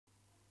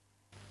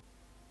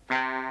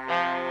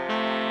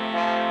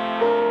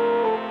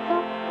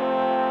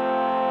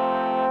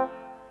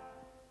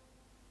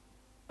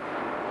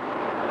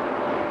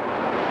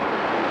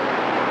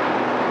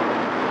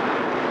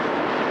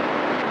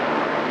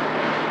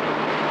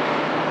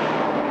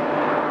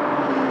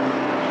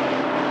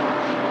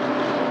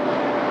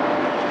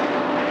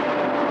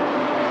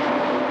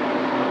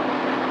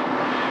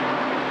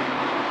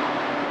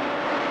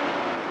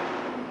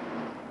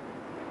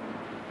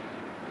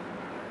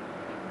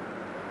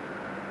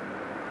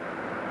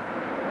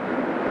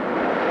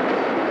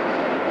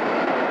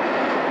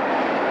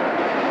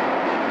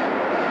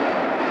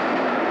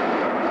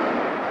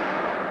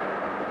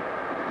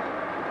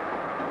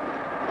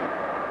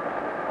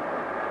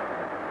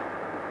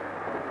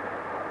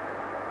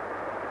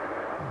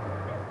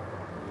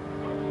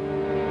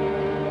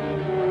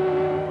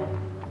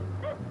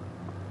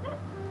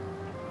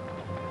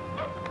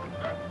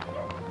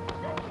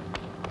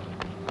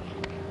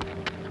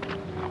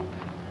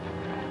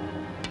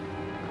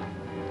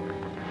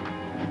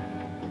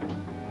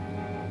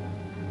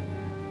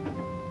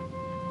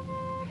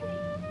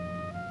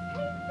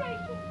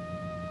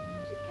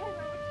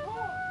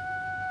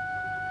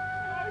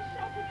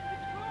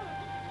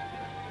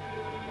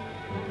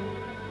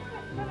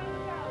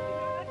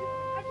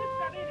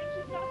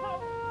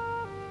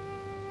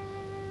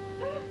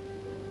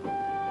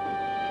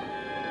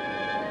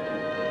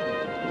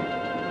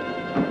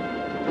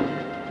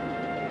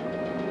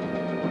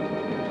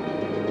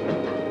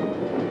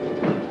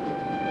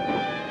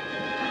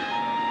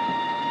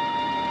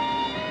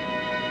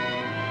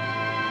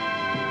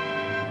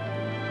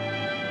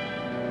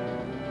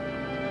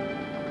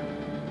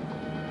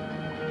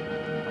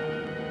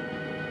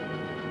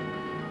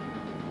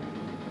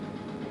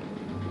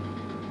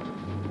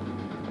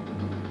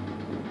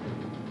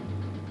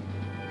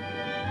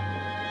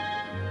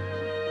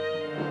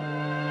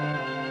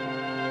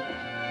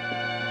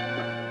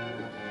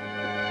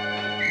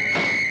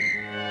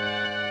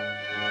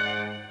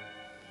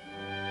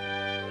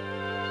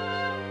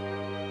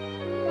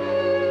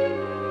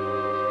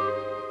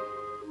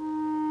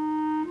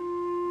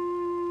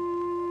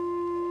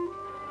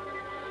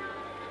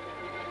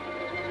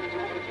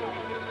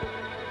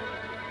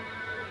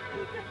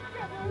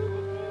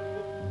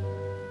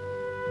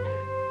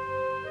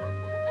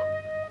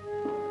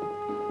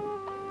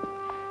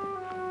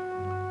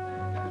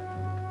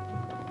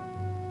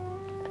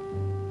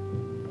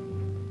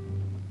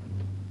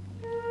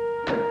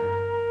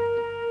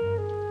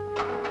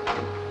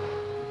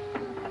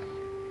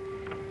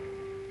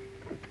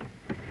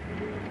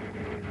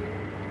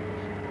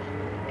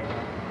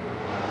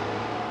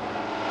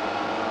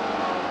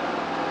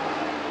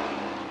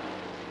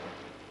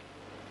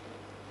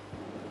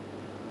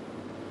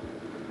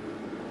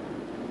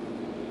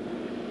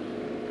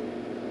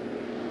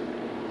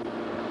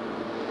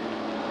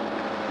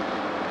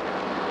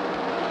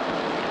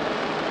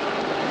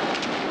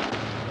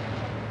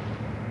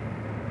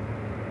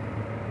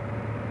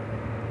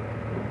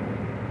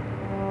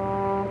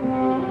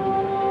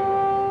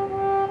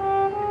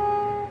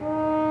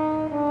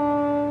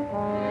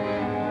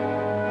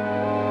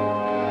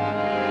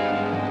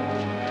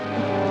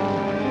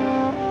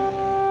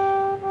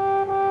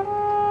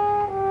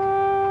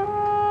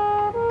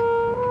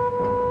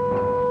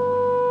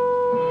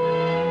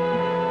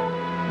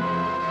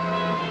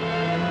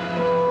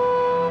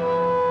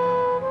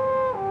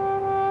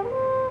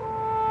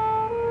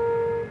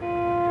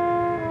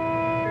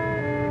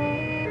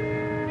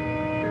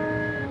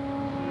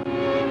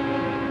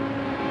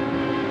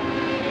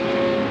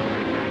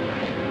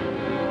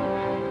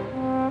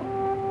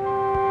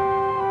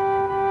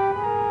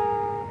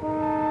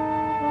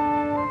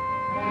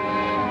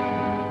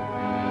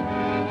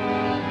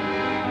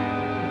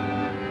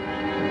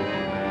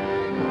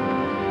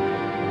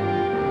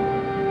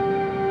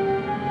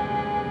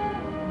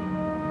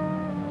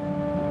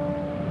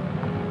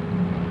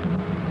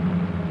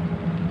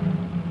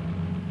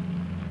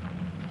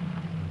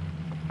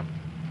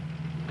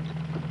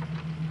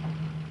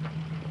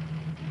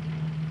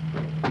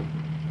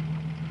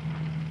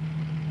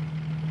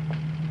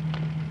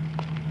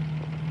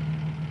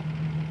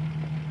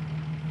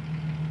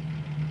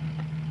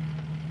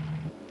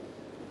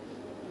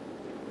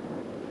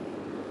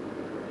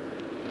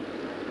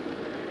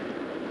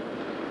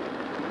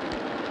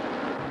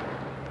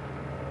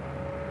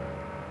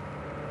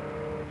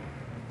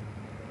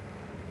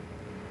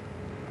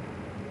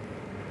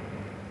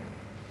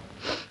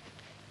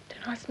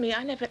Trust me,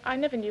 I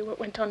never knew what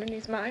went on in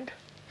his mind.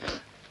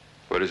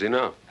 Where is he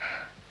now?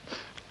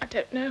 I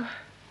don't know.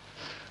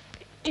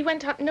 He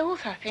went up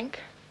north, I think.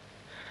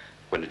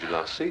 When did you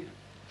last see him?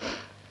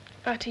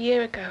 About a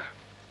year ago.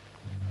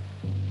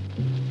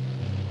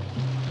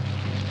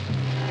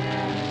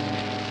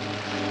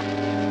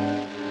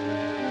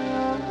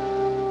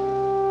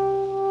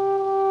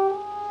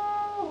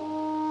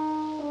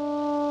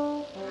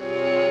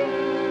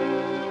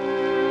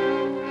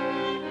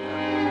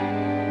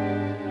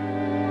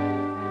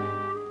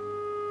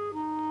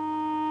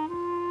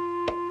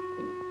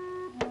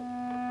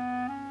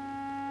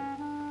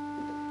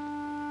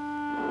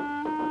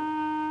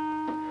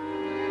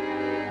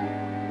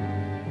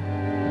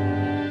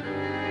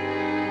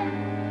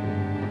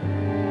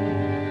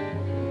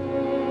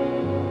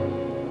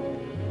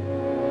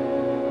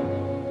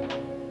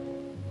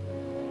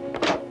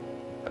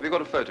 Have you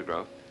got a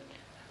photograph?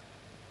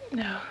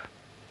 No.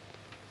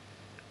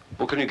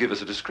 Well, can you give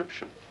us a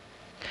description?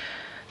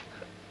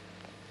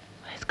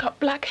 He's got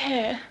black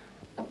hair.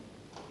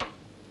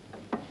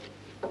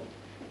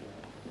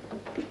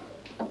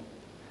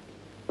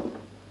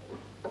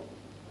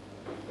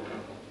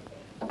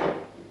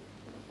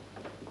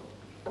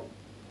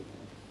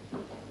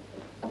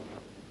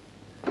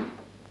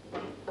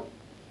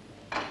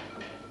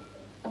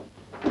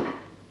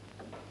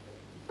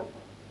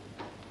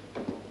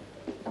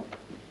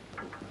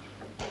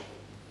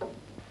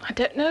 I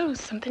don't know,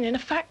 something in a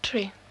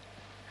factory.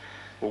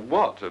 Well,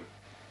 what?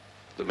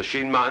 The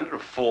machine minder, a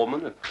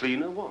foreman, a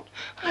cleaner, what?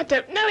 I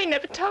don't know, he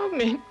never told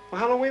me. Well,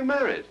 how long were you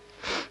married?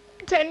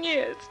 10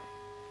 years.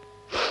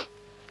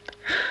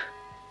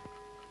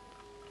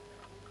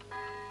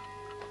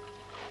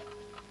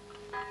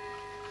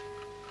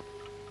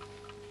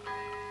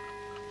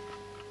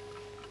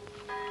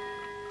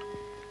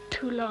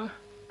 Too long.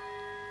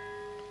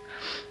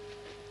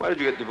 Why did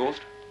you get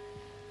divorced?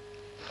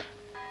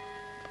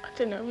 I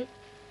don't know,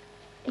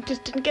 it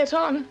just didn't get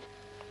on.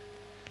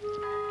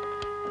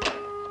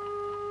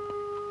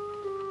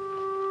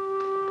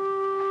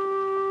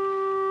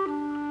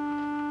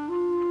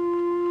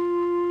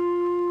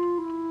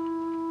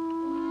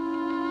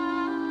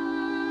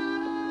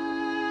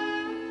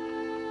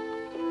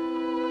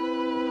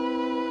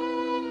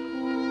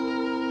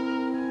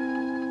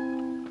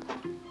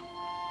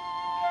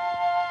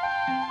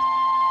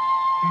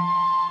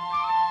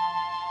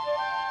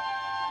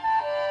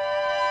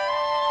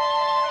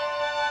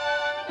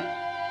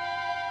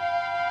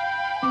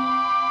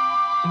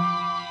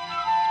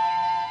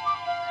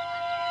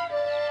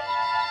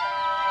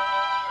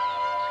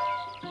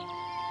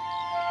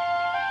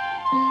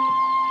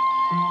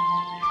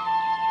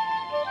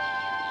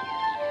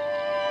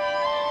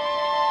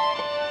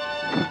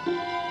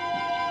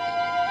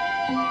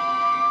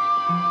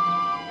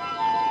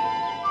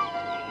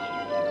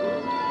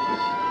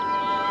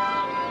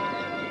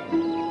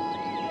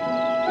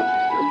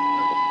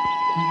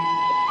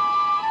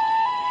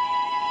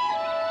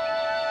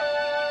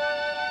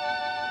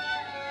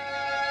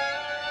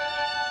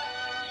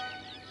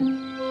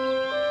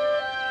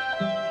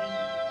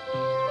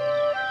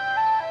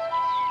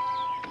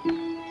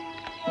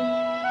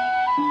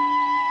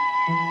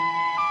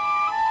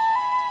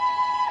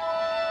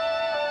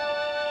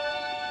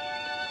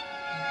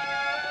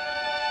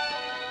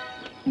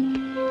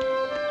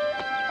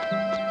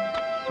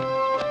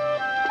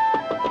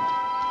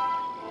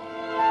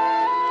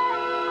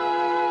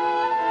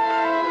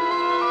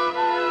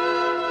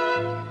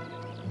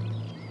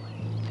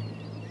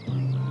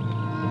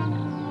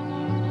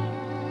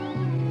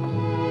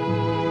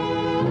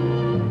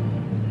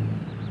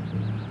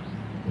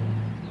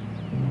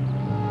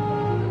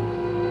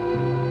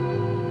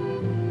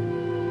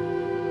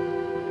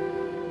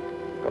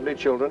 Any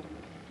children?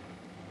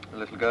 A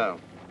little girl.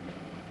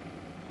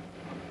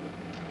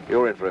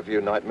 You're in for a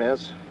few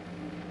nightmares.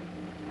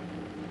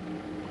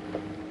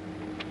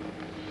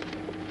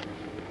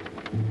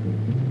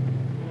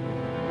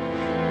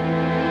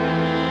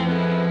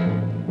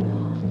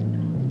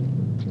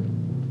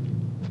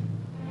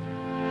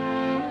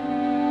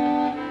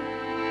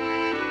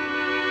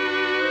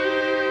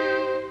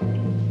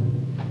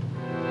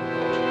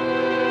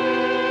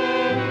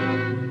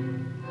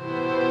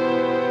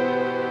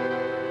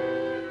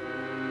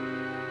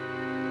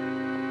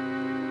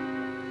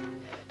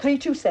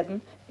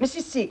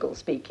 Mrs. Siegel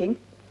speaking.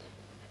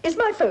 Is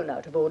my phone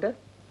out of order?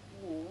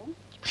 No.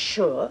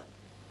 Sure.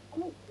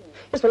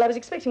 Yes, well, I was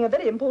expecting a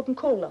very important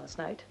call last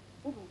night.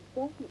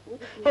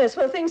 Yes,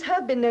 well, things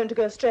have been known to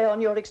go astray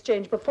on your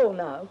exchange before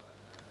now.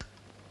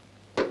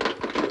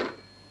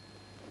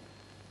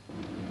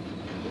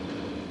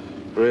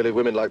 Really,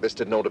 women like this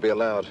didn't ought to be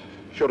allowed.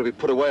 Sure to be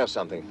put away or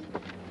something.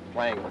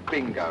 Playing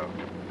bingo.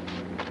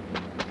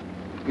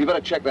 You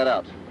better check that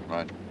out.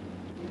 Right.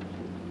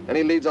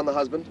 Any leads on the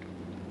husband?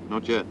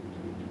 Not yet.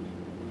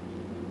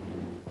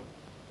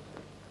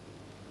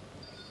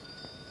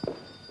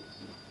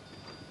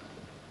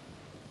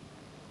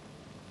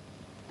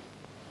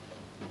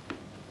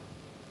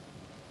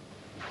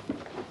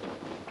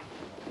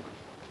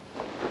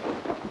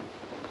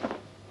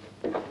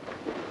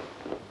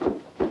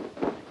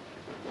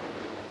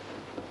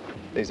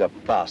 These are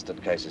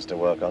bastard cases to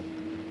work on.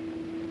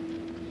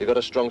 You got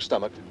a strong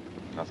stomach?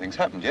 Nothing's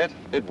happened yet.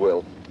 It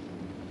will.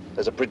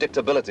 There's a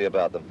predictability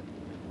about them.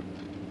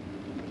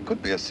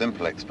 Could be a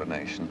simple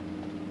explanation.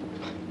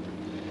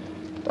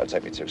 Don't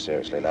take me too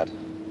seriously, lad.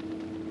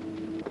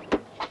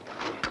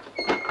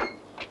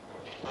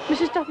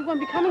 Mrs. Duffy won't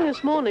be coming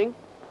this morning.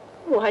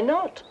 Why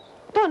not?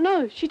 Don't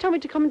know. She told me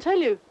to come and tell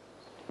you.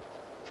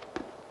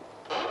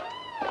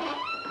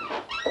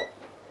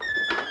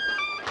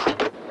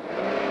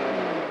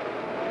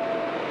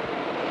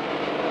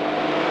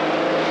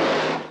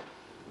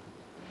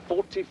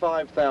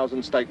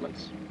 $45,000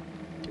 statements.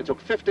 It took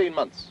 15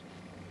 months.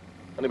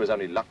 And it was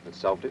only luck that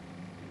solved it.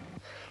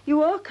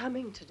 You are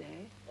coming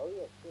today? Oh,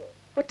 yes, sure.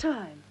 What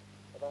time?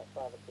 About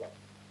 5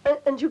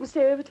 o'clock. And you can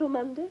stay over till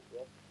Monday?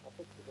 Yes, I'll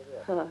fix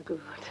it in. Ah,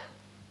 good.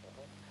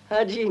 How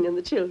are Jean and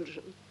the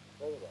children?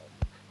 Very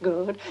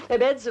well. Good. Their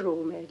beds are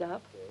all made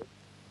up. Good.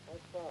 How's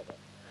father?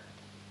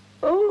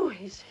 Oh,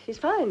 he's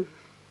fine.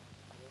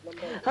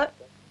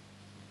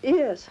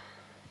 Yes.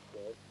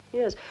 Good.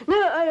 Yes.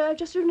 No, I've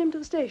just driven him to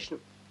the station.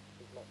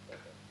 He's much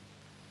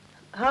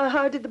better.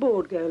 How did the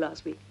board go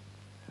last week?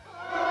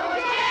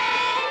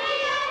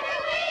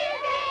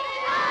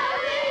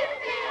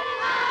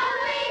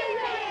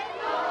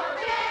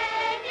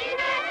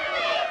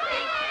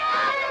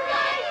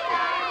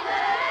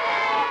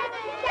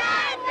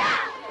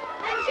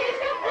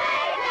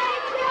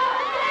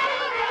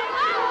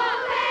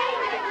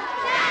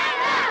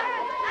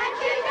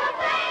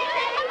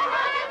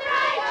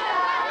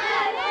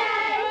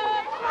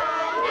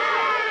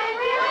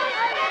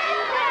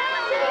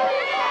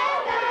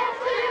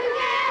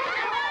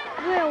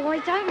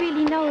 I don't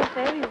really know her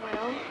very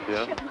well.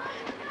 Yeah?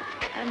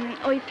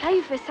 I play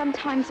with her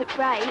sometimes at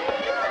break.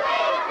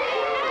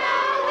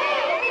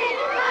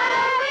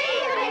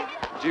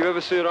 Do you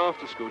ever see her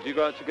after school? Do you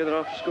go out together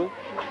after school?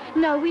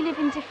 No, we live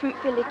in different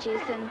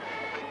villages and,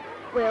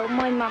 well,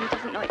 my mum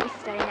doesn't like me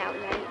staying out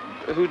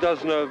late. Who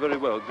does know her very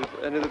well? Did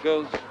any of the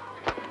girls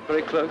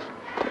very close?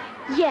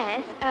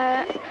 Yes,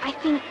 I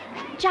think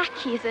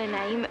Jackie is her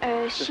name.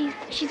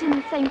 She's in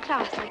the same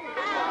class.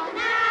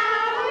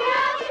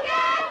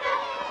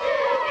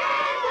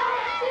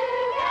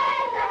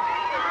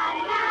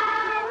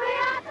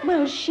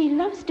 Well, she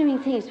loves doing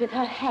things with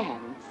her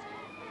hands.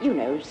 You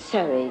know,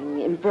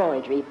 sewing,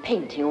 embroidery,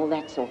 painting, all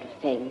that sort of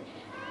thing.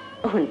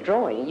 Oh, and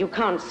drawing. You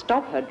can't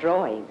stop her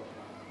drawing.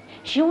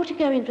 She ought to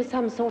go in for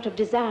some sort of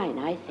design,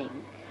 I think.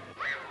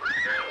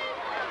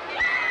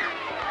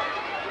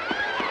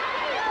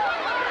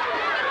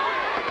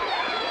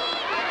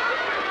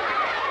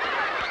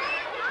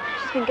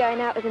 She's been going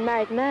out with a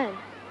married man.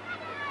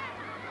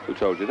 Who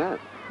told you that?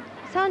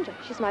 Sandra,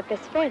 she's my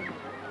best friend.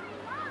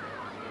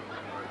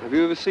 Have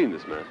you ever seen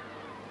this man?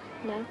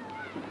 No.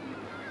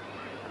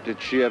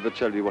 Did she ever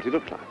tell you what he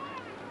looked like?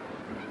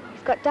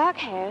 He's got dark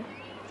hair.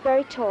 He's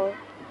very tall,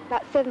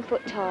 about 7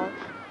 foot tall.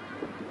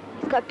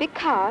 He's got a big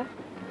car,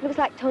 looks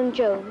like Tom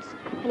Jones,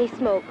 and he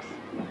smokes.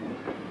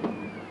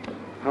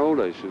 How old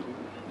are you, Susan?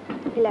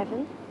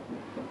 11.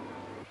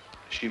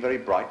 Is she very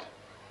bright?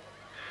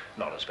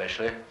 Not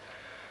especially.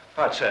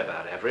 I'd say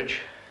about average.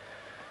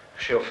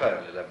 She'll fail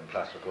at 11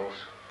 plus, of course.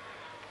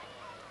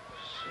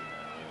 So,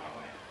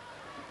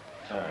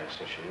 where are we? Oh, yes,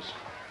 there she is.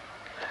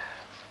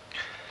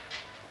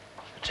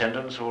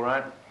 Attendance, all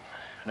right.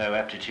 No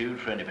aptitude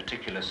for any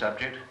particular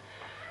subject.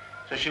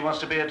 So she wants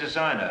to be a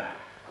designer.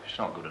 She's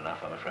not good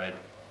enough, I'm afraid.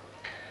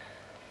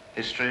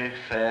 History,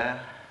 fair.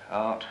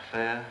 Art,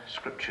 fair.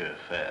 Scripture,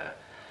 fair.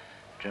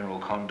 General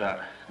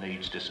conduct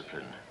needs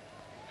discipline.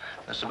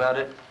 That's about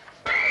it.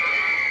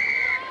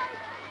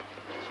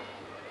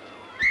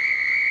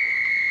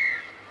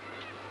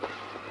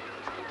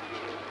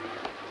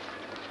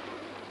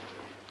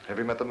 Have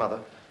you met the mother?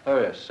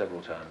 Oh, yes,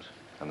 several times.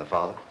 And the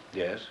father?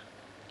 Yes.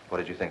 What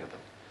did you think of them?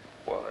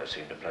 Well, they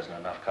seemed a pleasant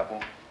enough couple.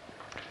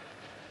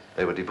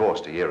 They were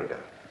divorced a year ago.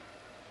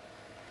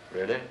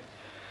 Really?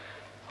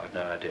 I've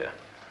no idea.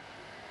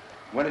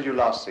 When did you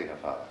last see her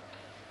father?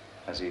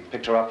 Has he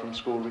picked her up from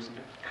school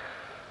recently?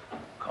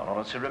 Can't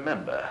honestly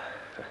remember.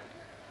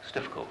 It's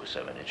difficult with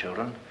so many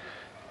children.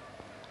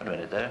 Wait a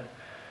minute, though.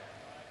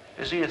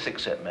 Is he a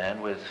thick-set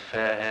man with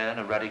fair hair and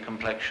a ruddy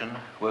complexion,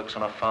 works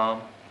on a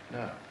farm?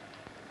 No.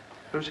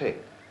 Who's he?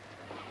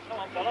 Come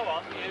on, follow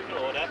on. Usual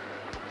order.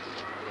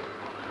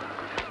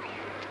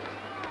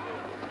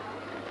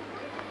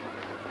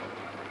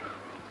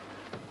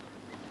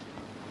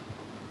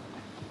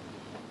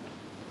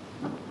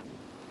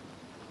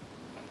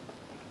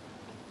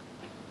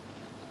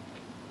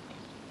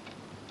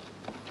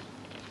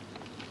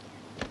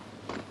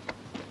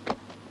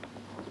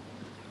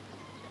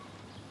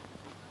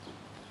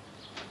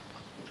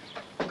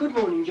 Good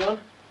morning, John.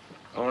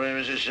 Morning,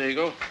 Mrs.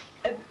 Siegel.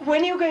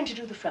 When are you going to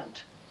do the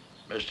front?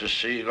 Mr.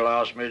 Siegel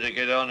asked me to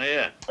get on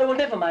here. Oh, well,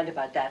 never mind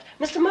about that.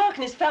 Mr. Mark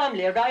and his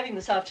family are arriving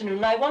this afternoon,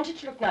 and I wanted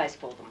to look nice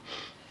for them.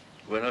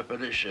 When up at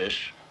this?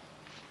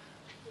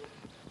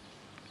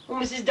 Well,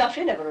 Mrs.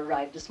 Duffy never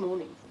arrived this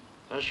morning.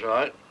 That's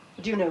right.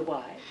 Do you know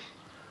why?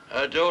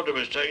 Her daughter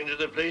was taken to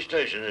the police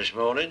station this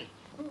morning.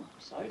 Oh,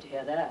 sorry to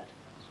hear that.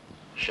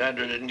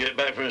 Sandra didn't get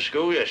back from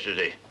school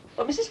yesterday.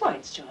 Oh, Mrs.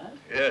 White's child?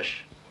 Yes.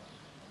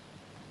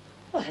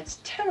 Oh, that's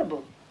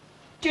terrible.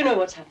 Do you know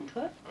what's happened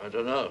to her? I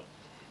don't know.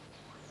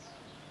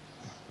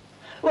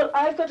 Well,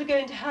 I've got to go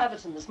into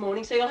Haverton this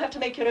morning, so you'll have to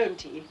make your own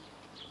tea.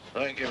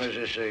 Thank you,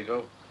 Mrs.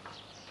 Siegel.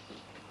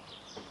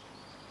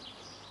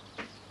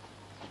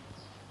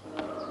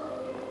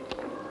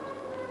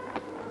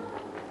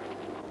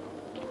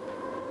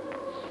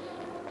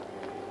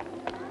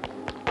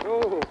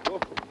 Oh.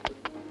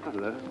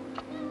 Hello.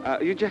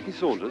 Are you Jackie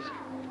Saunders?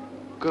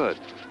 Good.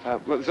 Well,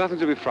 there's nothing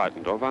to be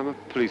frightened of. I'm a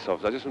police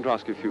officer. I just want to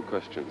ask you a few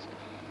questions.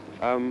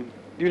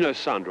 You know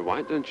Sandra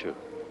White, don't you?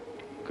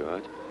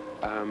 Good.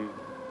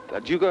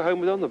 Do you go home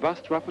with her on the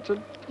bus to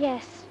Upperton?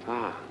 Yes.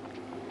 Ah.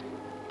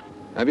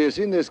 Have you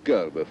seen this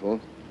girl before?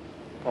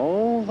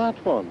 Oh, that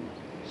one.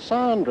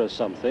 Sandra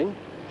something.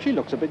 She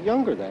looks a bit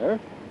younger there.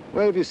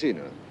 Where have you seen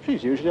her?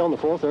 She's usually on the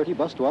 4:30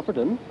 bus to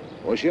Upperton.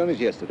 Was she on it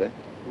yesterday?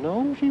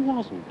 No, she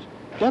wasn't.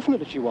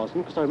 Definitely she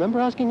wasn't, because I remember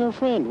asking her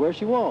friend where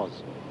she was.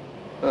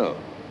 Oh.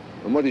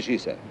 And what did she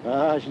say?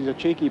 Ah, she's a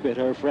cheeky bit,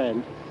 her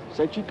friend.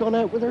 Said she'd gone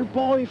out with her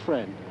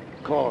boyfriend.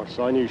 Of course,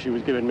 I knew she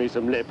was giving me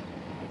some lip.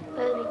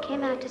 Well, we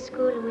came out of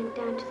school and went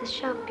down to the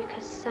shop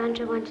because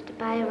Sandra wanted to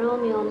buy a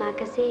Romeo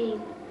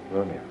magazine.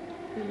 Romeo?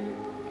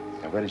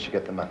 Mm-hmm. And where did she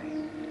get the money?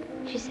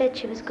 She said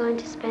she was going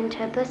to spend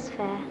her bus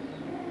fare.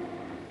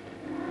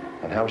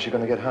 And how was she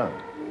going to get home?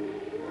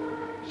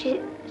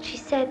 She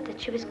said that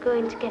she was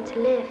going to get a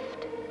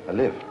lift. A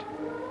lift?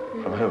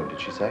 From whom, did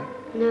she say?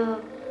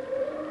 No.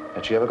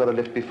 Had she ever got a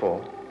lift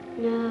before?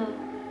 No.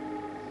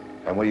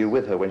 And were you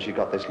with her when she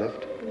got this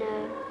lift?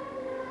 No.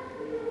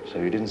 So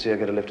you didn't see her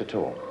get a lift at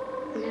all?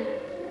 No.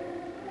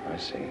 I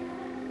see.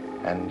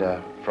 And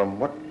from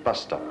what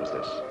bus stop was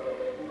this?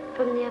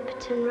 From the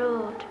Upperton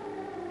Road.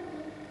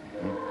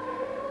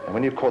 And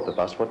when you caught the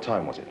bus, what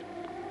time was it?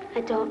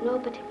 I don't know,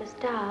 but it was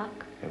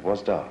dark. It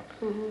was dark.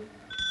 Mm-hmm.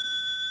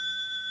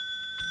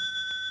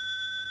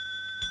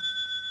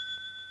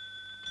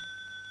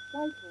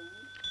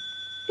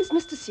 Is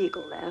Mr.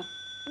 Siegel there?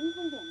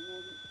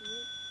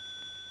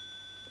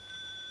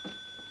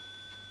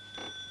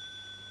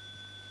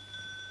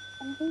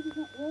 I'm afraid he's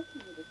not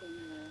working with us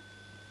anymore.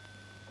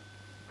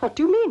 What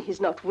do you mean he's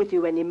not with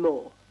you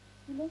anymore?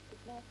 He left us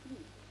last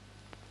week.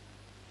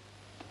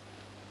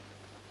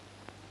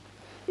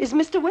 Is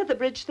Mr.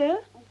 Weatherbridge there?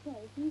 I'm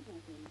sorry, he's not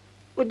in.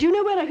 Well, do you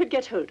know where I could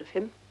get hold of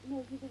him?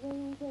 No, he's away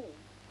all day.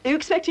 Are you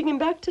expecting him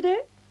back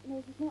today?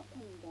 No, he's not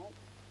coming back.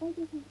 Why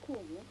don't he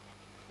call you?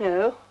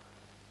 No.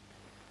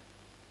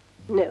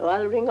 No,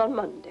 I'll ring on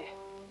Monday.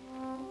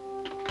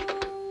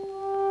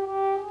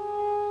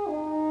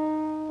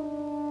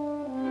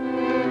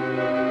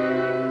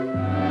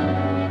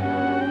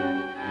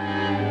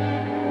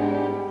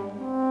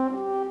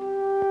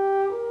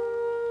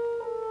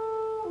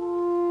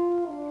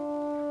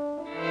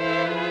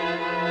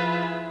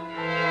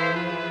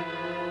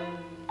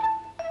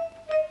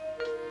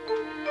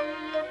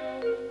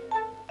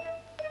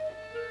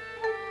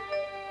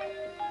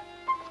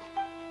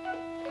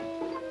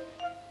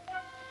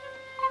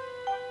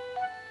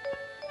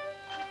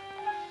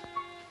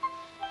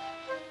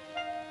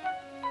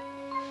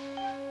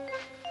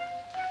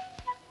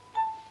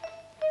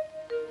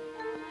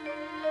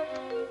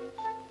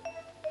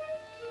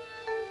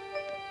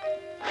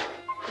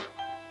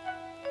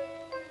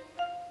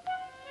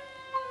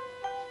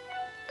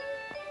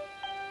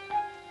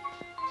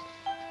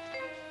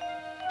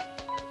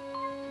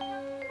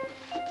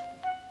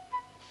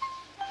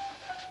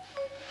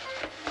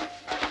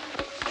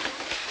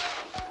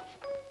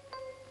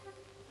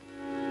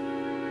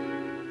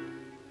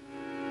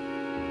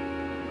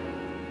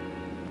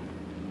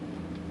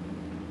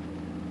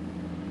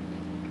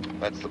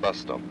 That's the bus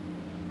stop.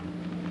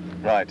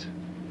 Right.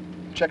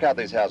 Check out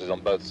these houses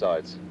on both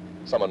sides.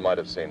 Someone might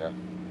have seen her.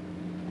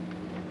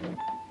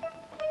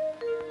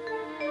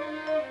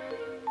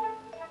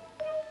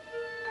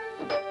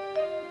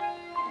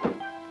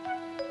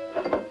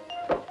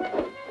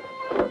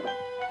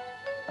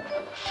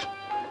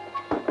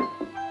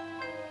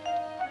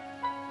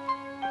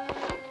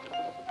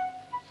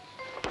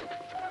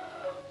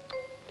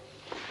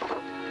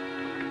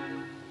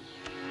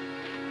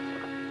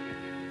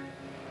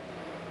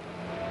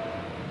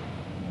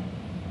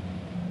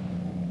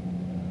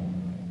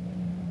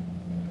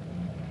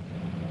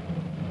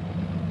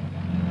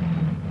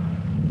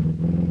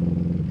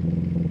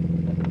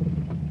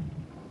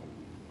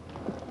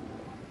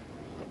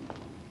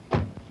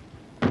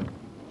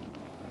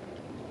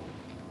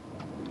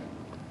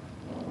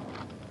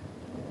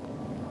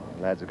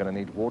 Lads are going to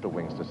need water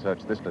wings to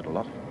search this little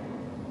lot.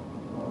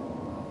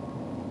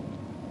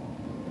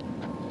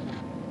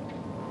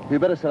 You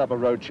better set up a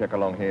road check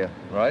along here,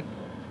 right?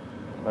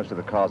 Most of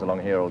the cars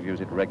along here will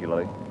use it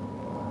regularly.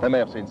 They may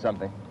have seen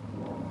something.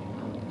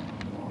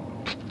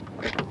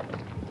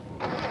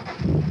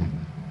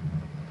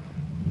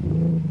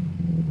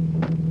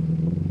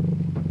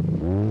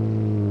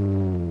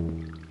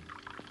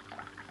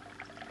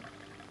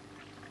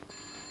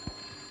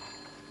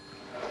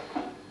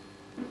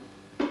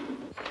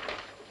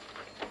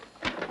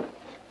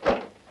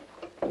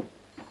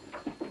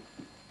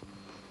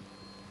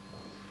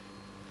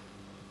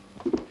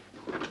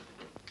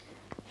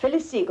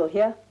 Millie Siegel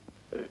here.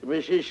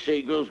 Mrs.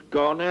 Siegel's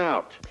gone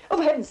out. Oh,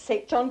 for heaven's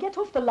sake, John, get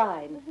off the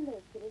line.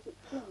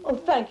 Oh,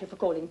 thank you for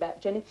calling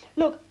back, Jenny.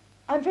 Look,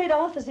 I'm afraid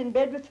Arthur's in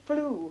bed with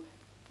flu.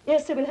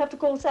 Yes, so we'll have to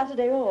call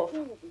Saturday off.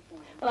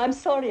 Well, I'm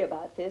sorry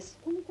about this.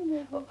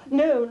 Oh,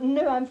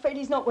 no, I'm afraid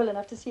he's not well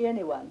enough to see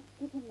anyone.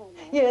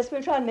 Yes,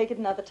 we'll try and make it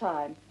another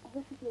time.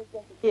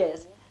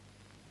 Yes.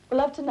 Well,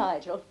 love to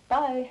Nigel.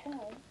 Bye.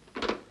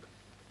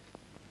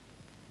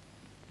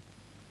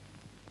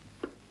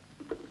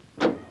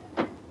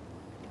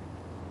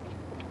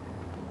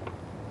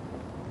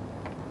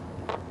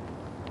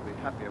 We'd be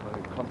happier when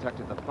we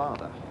contacted the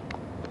father.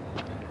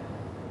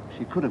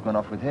 She could have gone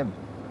off with him.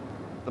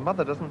 The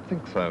mother doesn't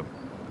think so.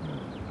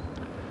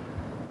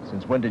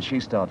 Since when did she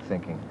start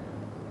thinking?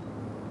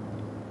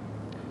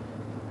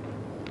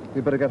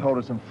 We better get hold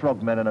of some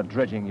frogmen and a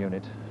dredging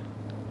unit.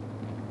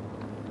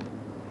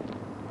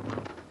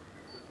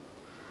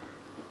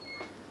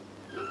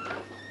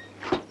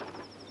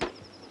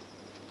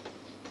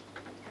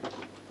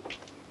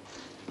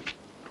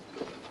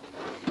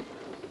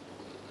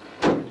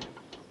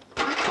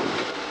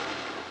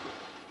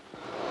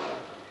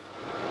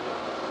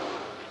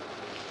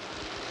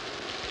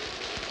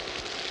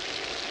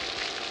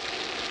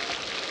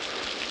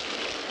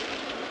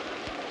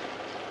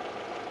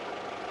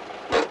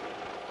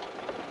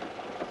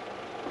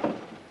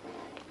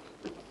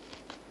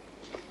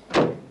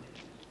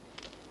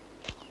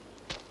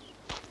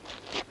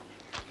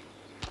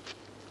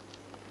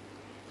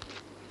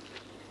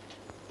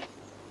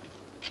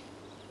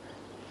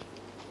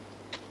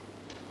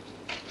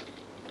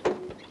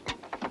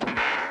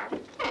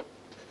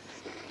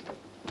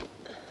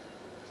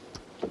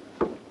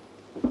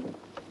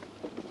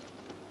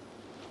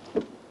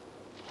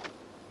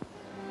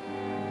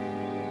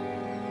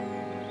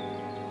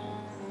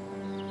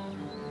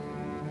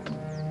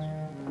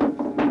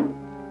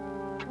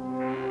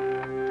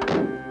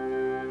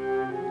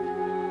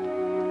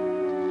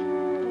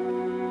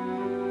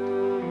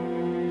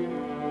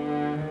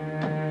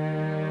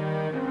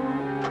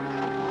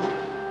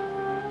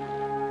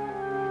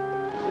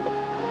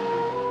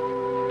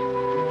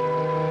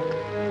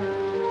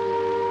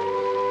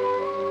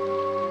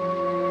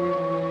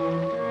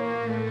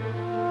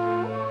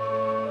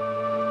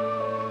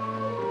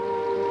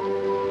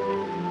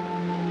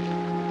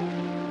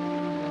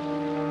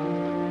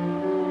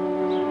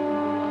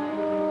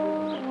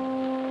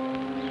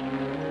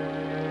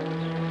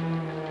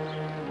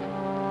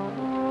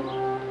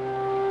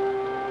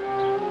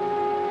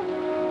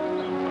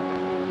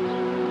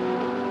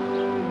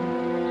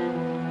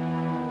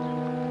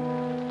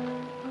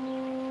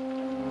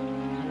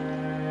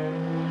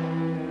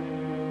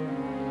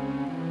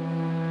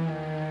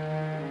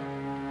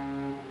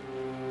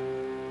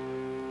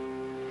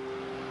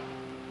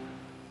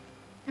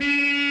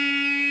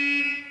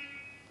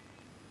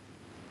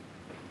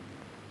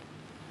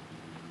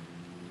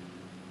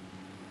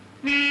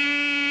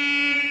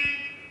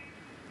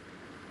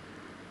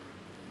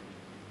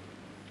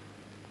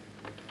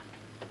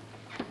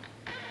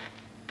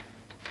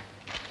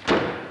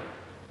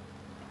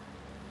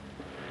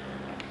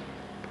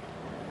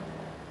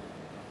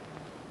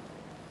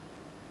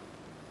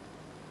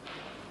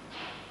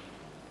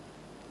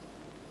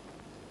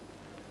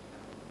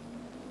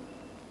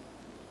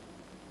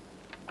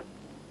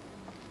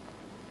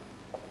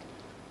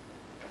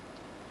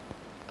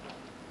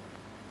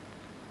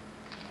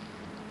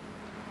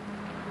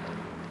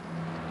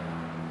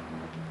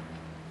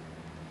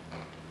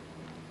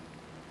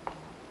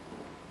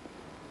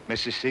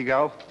 Mrs.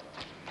 Seagull?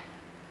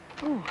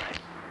 Oh,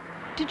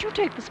 did you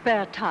take the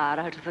spare tire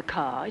out of the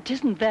car? It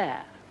isn't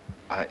there.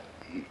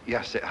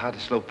 Yes, it had a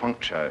slow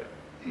puncture.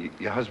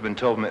 Your husband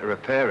told me to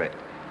repair it.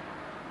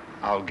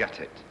 I'll get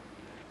it.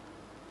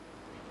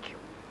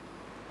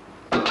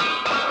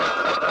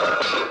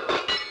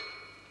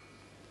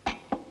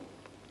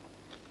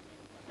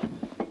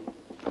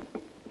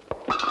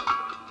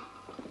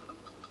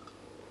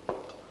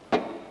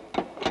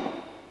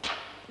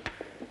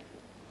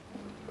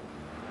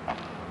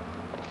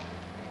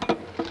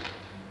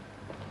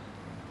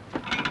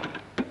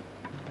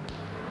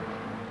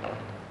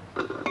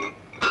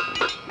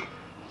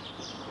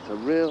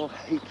 Real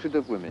hatred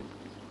of women,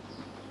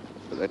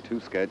 but they're too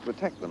scared to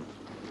attack them.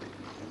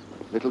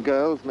 Little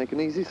girls make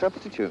an easy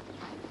substitute.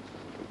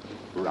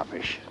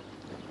 Rubbish.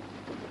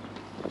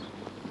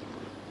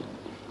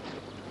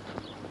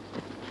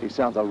 She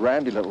sounds a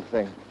randy little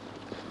thing.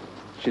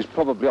 She's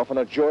probably off on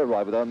a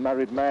joyride with her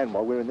married man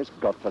while we're in this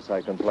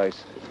godforsaken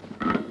place.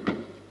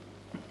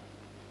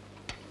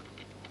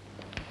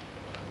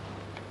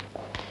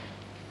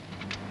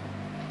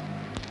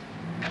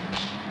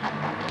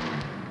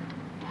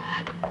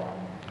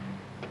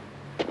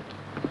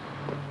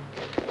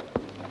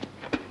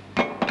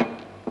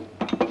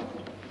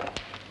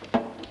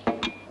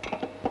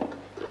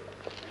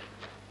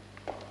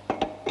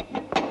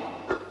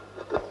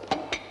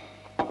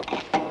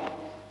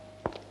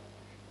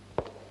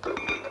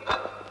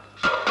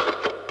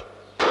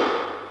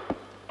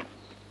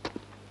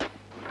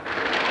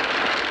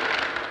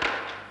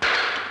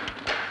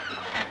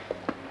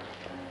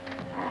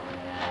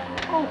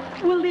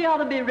 Coffee ought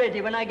to be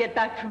ready when I get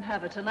back from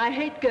Haverton. I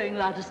hate going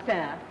without a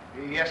spare.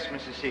 Yes,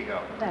 Mrs.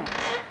 Seagull. Thanks.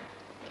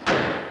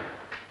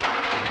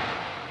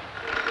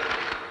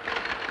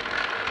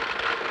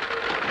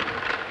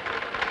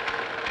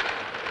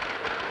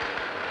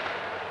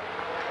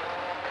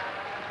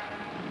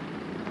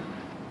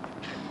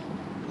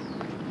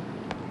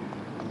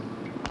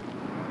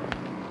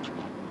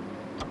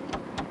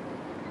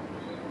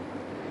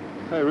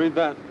 Hey, read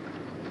that.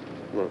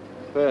 Look,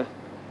 there.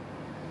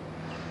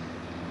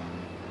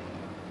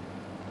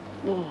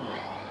 Oh,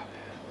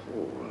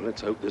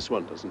 let's hope this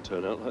one doesn't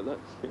turn out like that.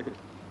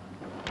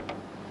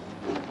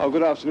 Oh,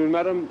 good afternoon,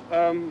 madam.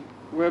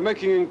 We're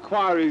making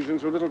inquiries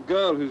into a little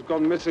girl who's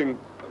gone missing.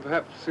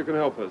 Perhaps you can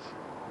help us.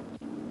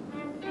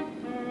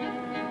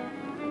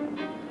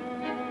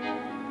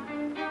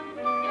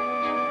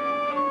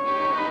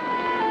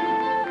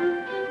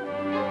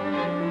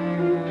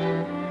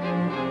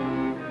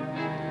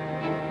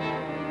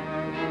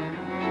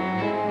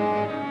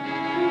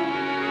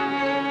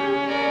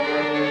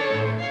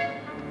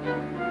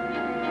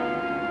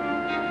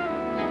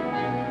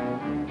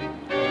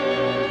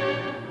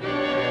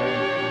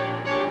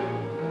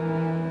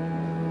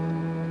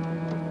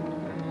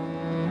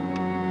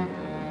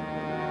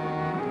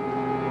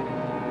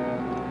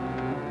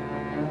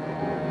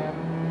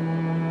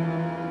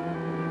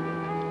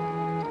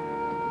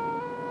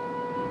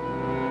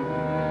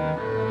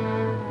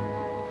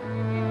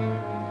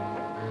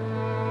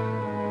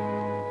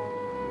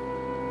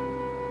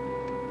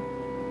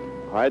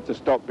 I had to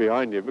stop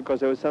behind you because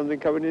there was something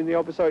coming in the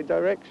opposite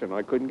direction.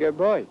 I couldn't get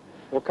by.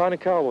 What kind of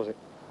car was it?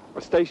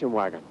 A station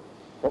wagon.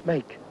 What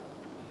make?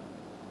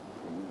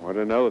 I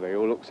don't know. They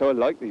all look so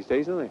alike these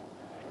days, don't they?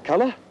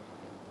 Colour?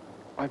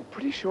 I'm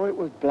pretty sure it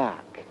was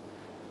black.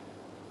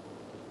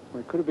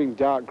 Well, it could have been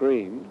dark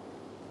green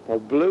or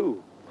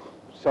blue.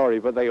 Sorry,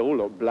 but they all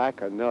look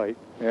black at night.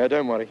 Yeah,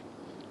 don't worry.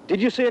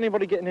 Did you see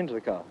anybody getting into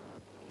the car?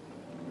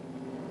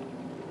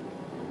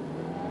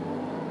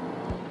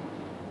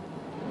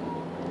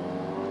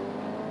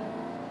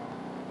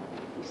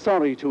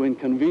 Sorry to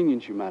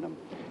inconvenience you, madam.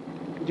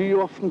 Do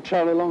you often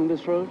travel along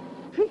this road?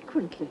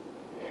 Frequently.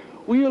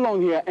 Were you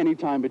along here any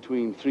time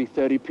between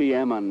 3:30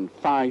 p.m. and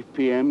 5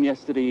 p.m.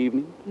 yesterday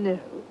evening? No.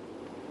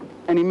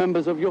 Any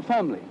members of your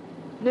family?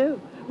 No.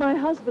 My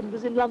husband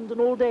was in London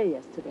all day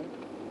yesterday.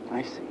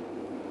 I see.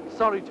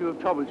 Sorry to have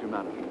troubled you,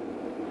 madam.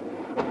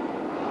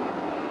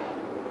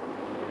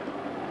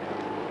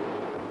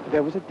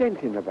 There was a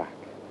dent in the back.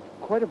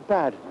 Quite a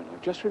bad one, I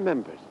just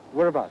remembered.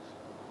 Whereabouts?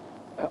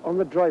 On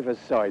the driver's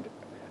side.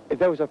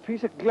 There was a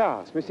piece of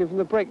glass missing from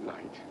the brake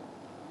light.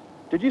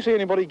 Did you see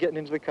anybody getting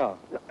into the car?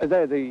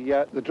 There,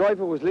 the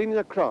driver was leaning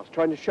across,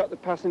 trying to shut the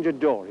passenger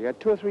door. He had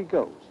 2 or 3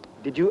 goes.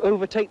 Did you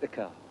overtake the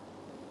car?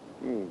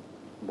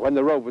 When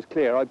the road was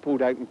clear, I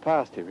pulled out and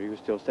passed him. He was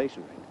still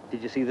stationary.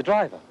 Did you see the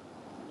driver?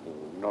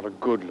 Not a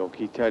good look.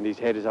 He turned his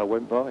head as I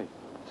went by.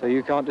 So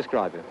you can't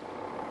describe him?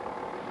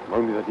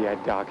 Only that he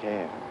had dark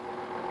hair.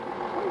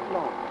 Quite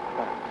long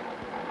back.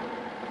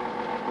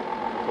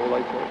 That's all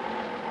I saw.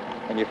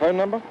 And your phone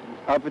number?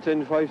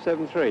 Upperton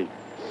 573.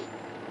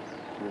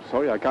 I'm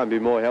sorry, I can't be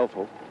more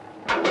helpful.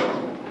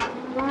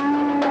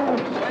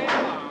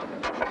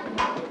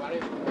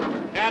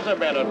 That's a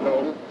better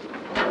tone.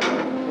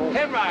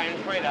 10 Bryan,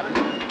 straight up. 9,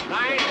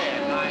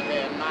 10, 9,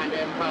 10, 9,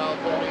 10, 12,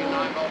 14,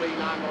 9, 14,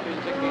 9,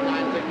 14, 16,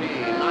 9,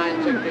 16,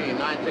 9, 16,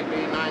 9,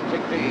 16, 9,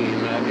 16.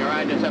 And your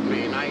right is up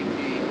me,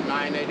 19,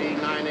 9,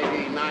 18, 9,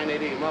 18, 9,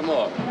 18. One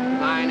more.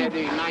 9,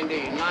 18,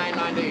 19, 9,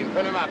 19.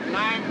 Put him up.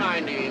 9,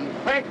 19.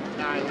 Quick.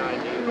 9,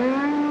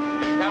 19.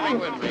 Coming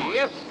with me.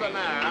 Yes, sir.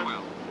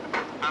 Now.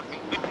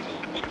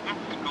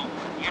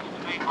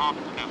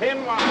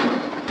 10 1.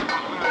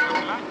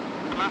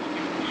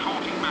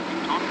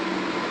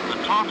 The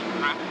tartan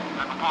dress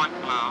and white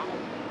blouse,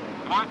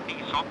 white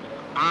knee socks,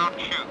 brown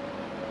shoe.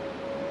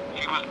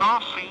 She was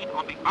last seen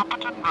on the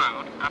Upperton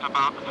Road at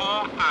about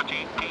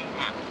 4:30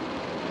 p.m.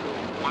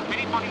 Will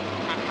anybody who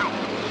can help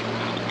with this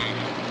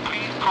investigation,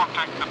 please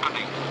contact the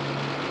police.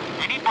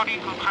 Anybody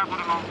who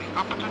travelled along the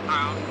Upperton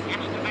Road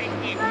yesterday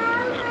evening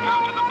should go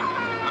to the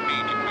police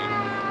immediately.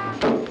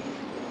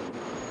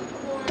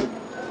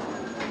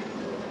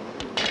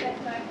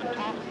 The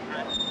tartan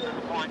dress and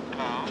white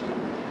blouse,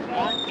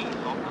 white knee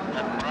socks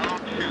and brown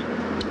shoe.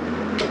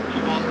 She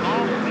was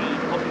last seen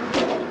on the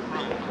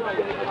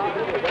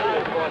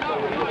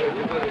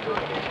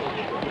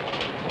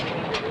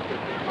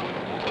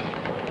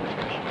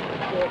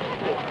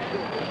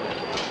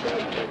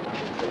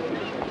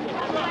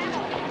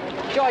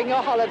Enjoying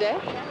your holiday?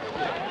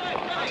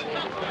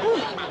 Oh,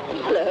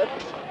 hello.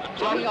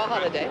 Enjoying your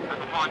holiday?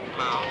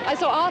 I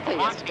saw Arthur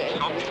yesterday.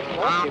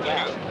 Awfully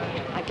well.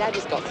 I'm glad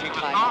he's got some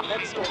time off.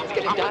 That storm is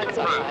getting down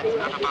sometimes.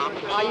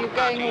 Are you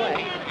going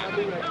away?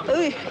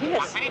 Oh,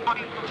 yes. You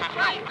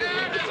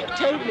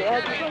told me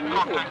I'd be going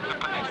with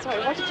you. Sorry,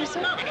 what did you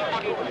say?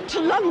 To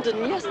London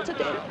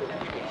yesterday.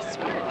 Yes,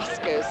 we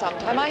must go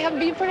sometime. I haven't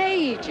been for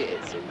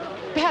ages.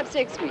 Perhaps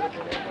next week.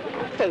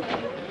 Phone me.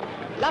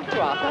 Love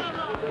to Arthur.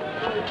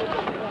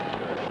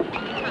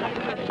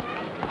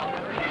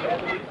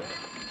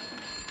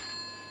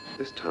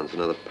 This town's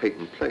another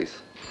Peyton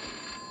place.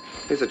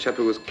 Here's a chap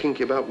who was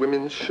kinky about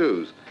women's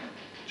shoes.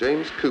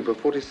 James Cooper,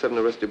 47,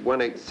 arrested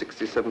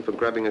 1867 for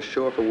grabbing a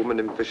shoe off a woman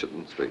in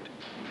Fisherton Street.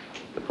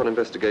 Upon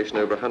investigation,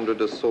 over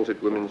 100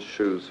 assaulted women's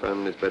shoes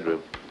found in his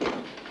bedroom.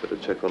 Better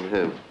check on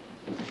him.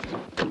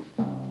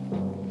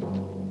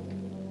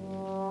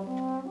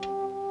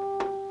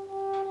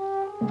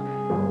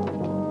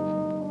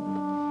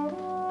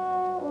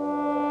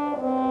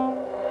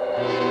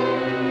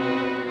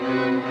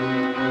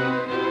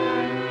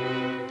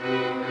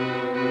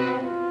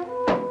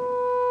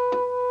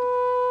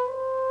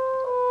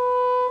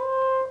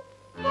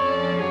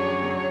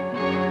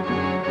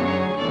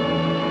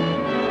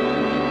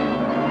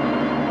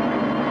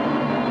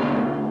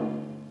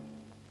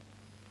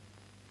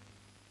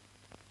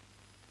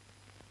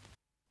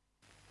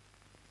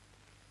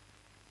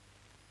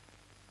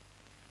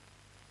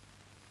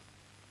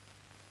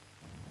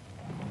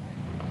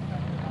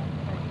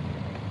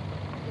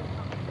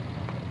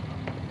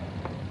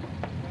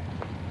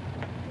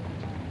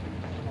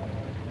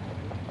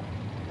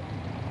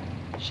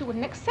 She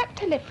wouldn't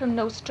accept a lift from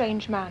no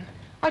strange man.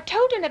 I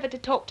told her never to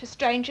talk to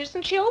strangers,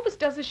 and she always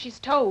does as she's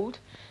told.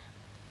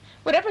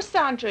 Whatever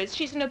Sandra is,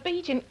 she's an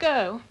obedient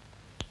girl.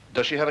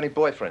 Does she have any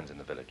boyfriends in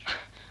the village?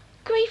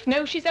 Grief,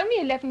 no, she's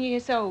only 11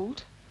 years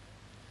old.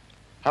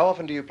 How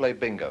often do you play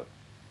bingo?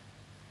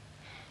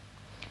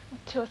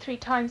 2 or 3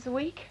 times a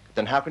week.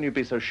 Then how can you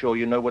be so sure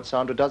you know what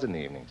Sandra does in the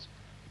evenings?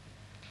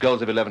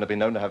 Girls of 11 have been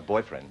known to have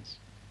boyfriends.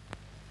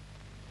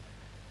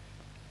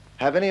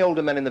 Have any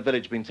older men in the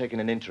village been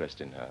taking an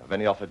interest in her? Have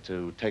any offered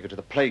to take her to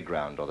the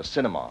playground or the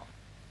cinema?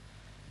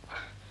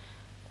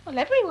 Well,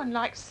 everyone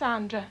likes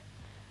Sandra.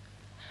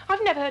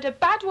 I've never heard a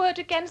bad word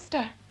against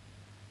her.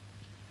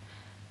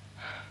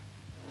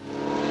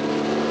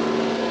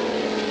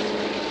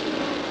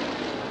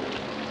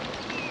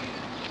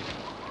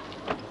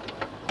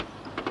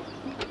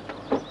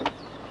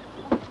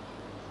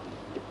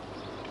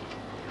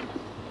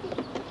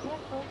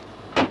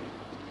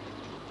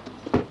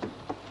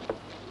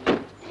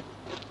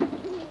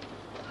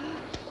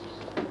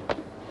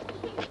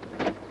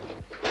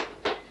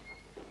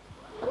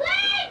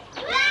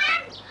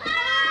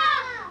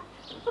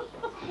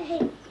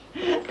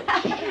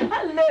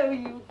 Hello,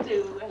 you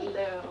two.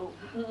 Hello.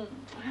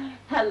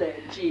 Hello,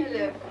 Jean.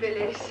 Hello,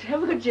 Phyllis.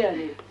 Have a good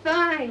journey.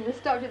 Fine. We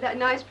stopped at that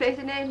nice place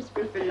in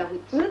Amesbury for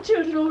lunch. Are the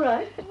children all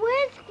right?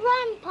 Where's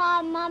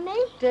Grandpa, Mummy?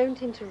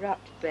 Don't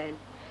interrupt, Ben.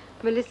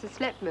 Melissa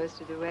slept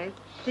most of the way,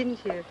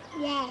 didn't you?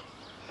 Yes.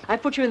 I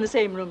put you in the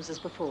same rooms as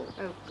before.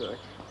 Oh, good.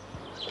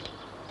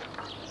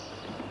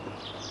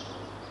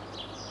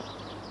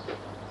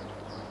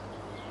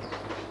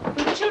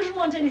 Do the children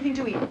want anything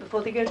to eat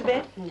before they go to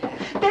bed? No.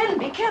 Ben,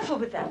 be careful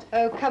with that.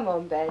 Oh, come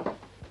on, Ben.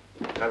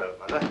 Hello,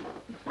 Mother.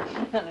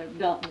 Hello,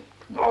 darling.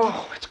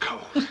 Oh, it's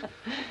cold.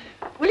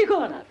 Will you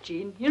go on up,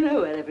 Jean? You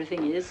know where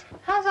everything is.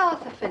 How's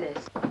Arthur,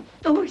 Phyllis?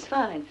 Oh, he's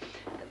fine.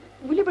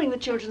 Will you bring the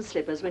children's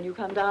slippers when you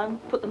come down?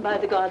 Put them by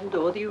the garden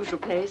door, the usual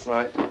place.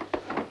 Right.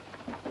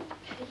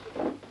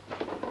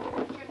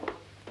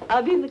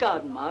 I'll be in the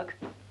garden, Mark.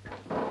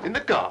 In the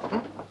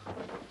garden?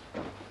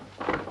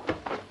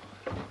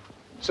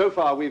 So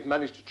far, we've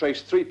managed to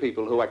trace 3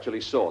 people who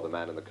actually saw the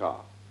man in the car.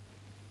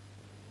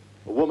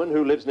 A woman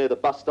who lives near the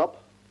bus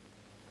stop,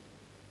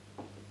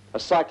 a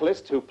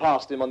cyclist who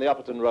passed him on the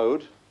Upperton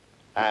Road,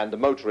 and a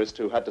motorist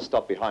who had to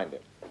stop behind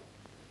him.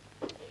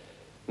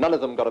 None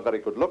of them got a very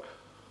good look,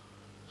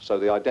 so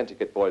the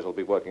identikit boys will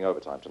be working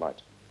overtime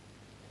tonight.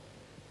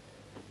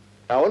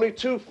 Now, only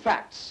 2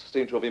 facts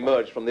seem to have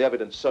emerged from the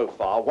evidence so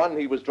far. 1,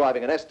 he was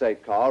driving an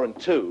estate car, and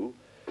 2,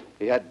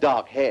 he had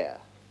dark hair.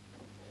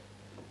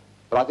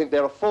 But I think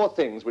there are 4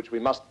 things which we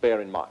must bear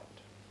in mind.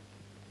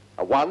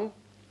 1,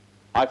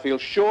 I feel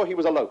sure he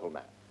was a local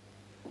man.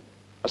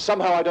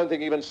 Somehow I don't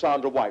think even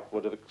Sandra White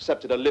would have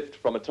accepted a lift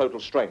from a total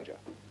stranger.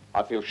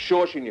 I feel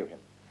sure she knew him.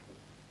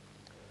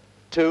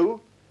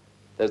 2,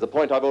 there's the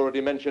point I've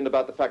already mentioned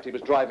about the fact he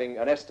was driving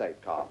an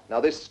estate car.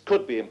 Now, this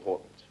could be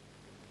important.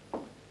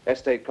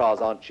 Estate cars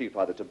aren't cheap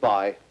either to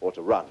buy or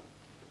to run.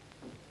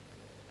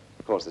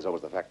 Of course, there's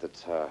always the fact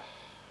that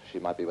she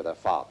might be with her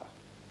father.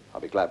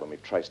 I'll be glad when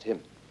we've traced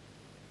him.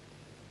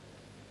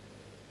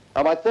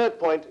 Now, my 3rd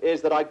point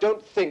is that I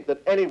don't think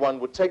that anyone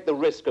would take the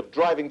risk of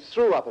driving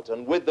through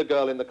Upperton with the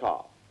girl in the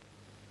car.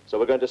 So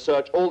we're going to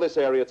search all this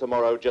area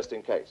tomorrow just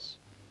in case.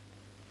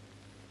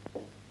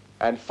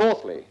 And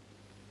 4thly,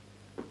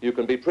 you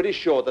can be pretty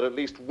sure that at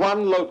least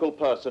 1 local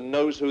person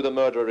knows who the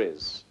murderer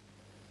is,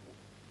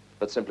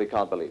 but simply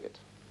can't believe it.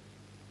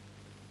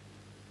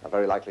 Now,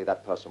 very likely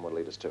that person will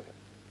lead us to him.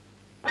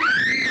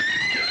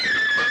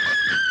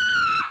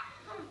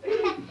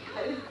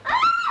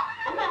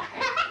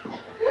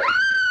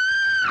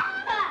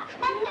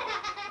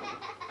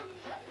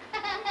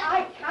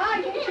 I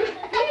can't get your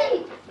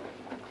feet.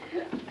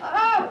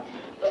 Oh!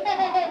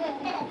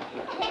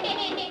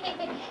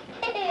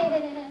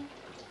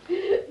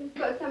 You've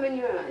got some in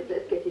your eyes.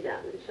 Let's get it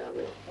out then, shall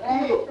we?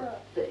 Poor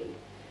thing.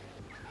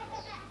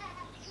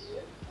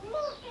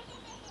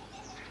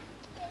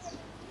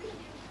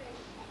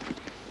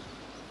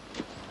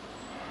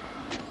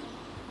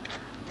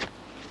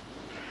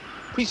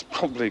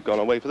 probably gone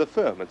away for the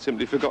firm and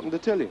simply forgotten to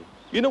tell you.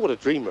 You know what a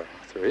dreamer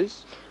Arthur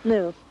is.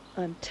 No,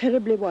 I'm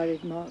terribly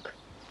worried, Mark.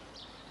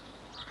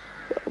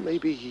 Well,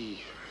 maybe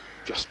he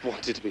just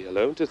wanted to be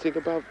alone to think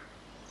about,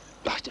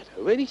 I don't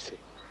know, anything.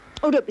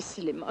 Oh, don't be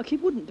silly, Mark. He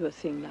wouldn't do a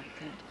thing like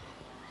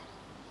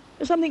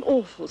that. Something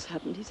awful's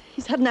happened.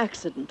 He's had an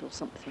accident or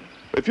something.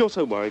 If you're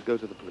so worried, go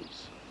to the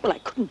police. Well, I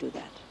couldn't do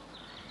that.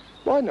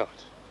 Why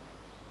not?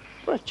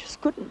 Well, I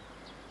just couldn't.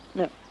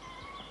 No.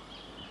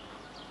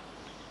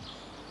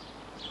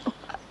 Oh,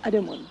 I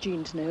don't want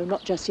Jean to know,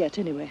 not just yet,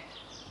 anyway.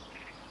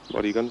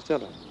 What are you going to tell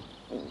her?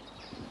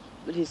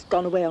 That he's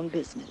gone away on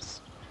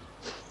business.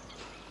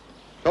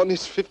 On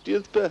his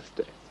 50th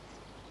birthday?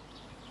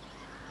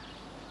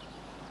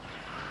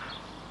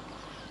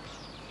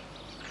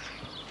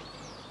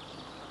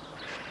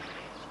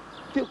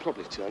 He'll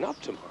probably turn up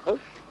tomorrow.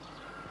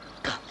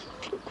 Can't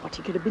think what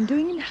he could have been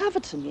doing in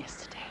Haverton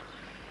yesterday.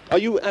 Are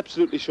you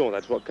absolutely sure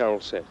that's what Carol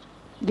said?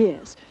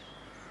 Yes.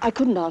 I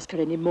couldn't ask her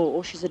any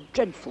more. She's a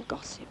dreadful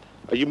gossip.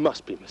 Oh, you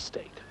must be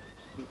mistaken.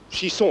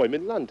 She saw him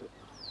in London.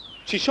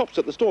 She shops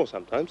at the store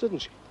sometimes, doesn't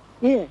she?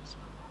 Yes.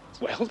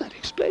 Well, that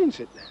explains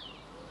it then.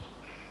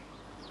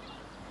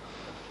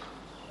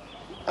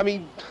 I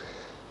mean,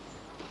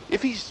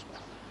 if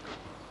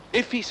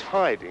he's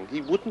hiding,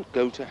 he wouldn't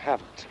go to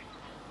Haverton.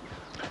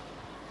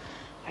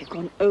 I've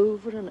gone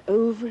over and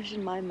over it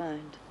in my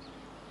mind.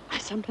 I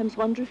sometimes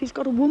wonder if he's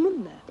got a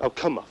woman there. Oh,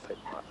 come off it.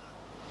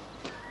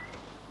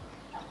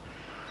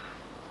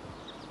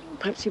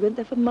 Perhaps he went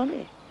there for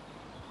money.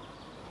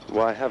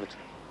 Why Haverton?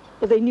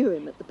 Well, they knew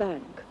him at the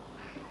bank.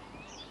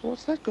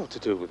 What's that got to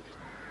do with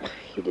it?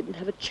 He didn't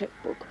have a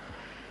checkbook.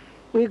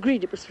 We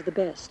agreed it was for the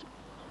best.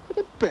 For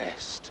the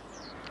best?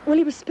 Well,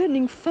 he was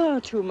spending far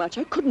too much.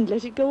 I couldn't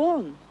let it go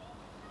on.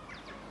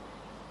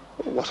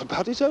 Well, what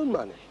about his own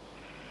money?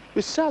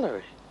 His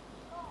salary?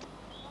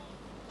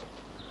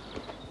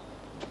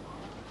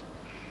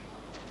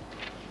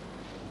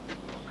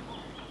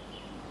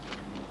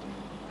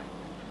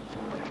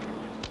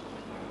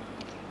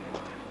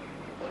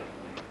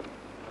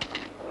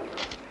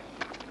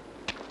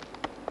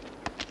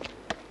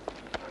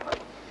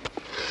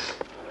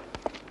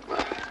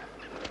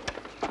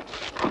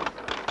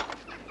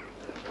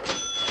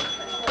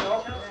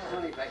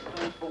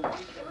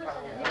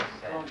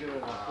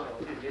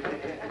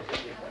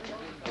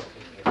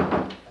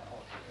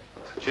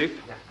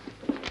 Chief?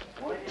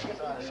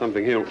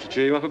 Something here ought to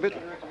cheer you up a bit.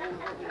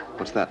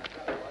 What's that?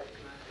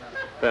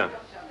 There.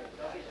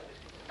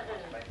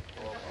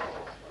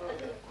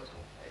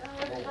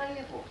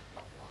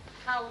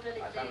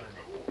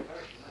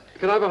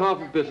 Can I have a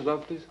half of bitter,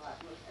 love, please?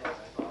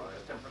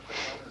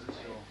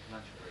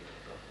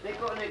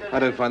 I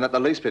don't find that the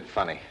least bit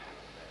funny.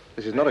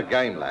 This is not a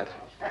game, lad.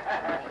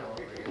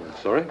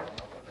 Sorry?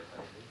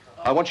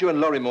 I want you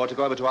and Lorrimore to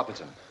go over to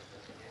Upperton.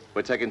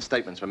 We're taking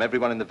statements from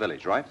everyone in the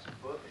village, right?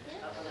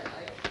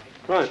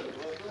 Right.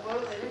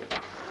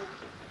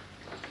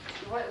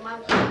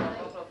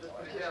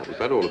 What's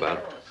that all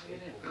about?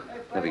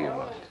 Never you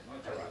mind.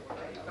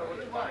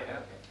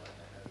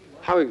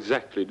 How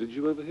exactly did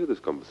you overhear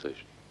this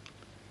conversation?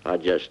 I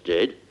just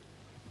did.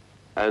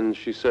 And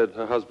she said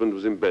her husband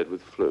was in bed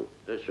with flu.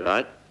 That's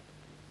right.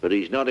 But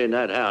he's not in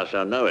that house,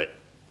 I know it.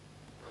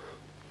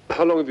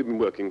 How long have you been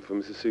working for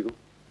Mrs. Siegel?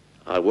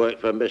 I work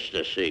for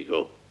Mr.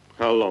 Siegel.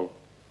 How long?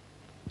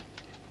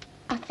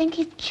 I think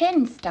his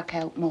chin stuck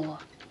out more.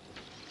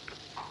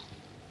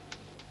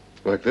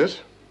 Like this?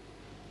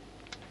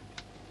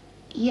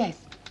 Yes.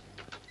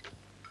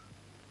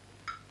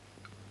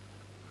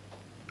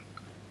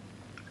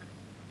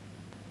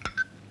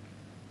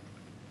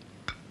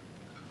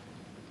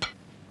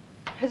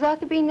 Has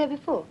Arthur been there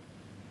before?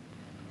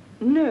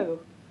 No.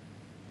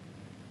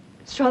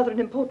 It's rather an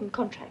important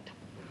contract.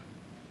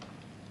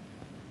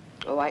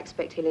 Oh, I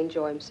expect he'll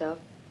enjoy himself.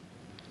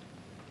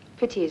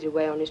 Pity he's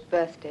away on his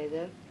birthday,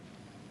 though.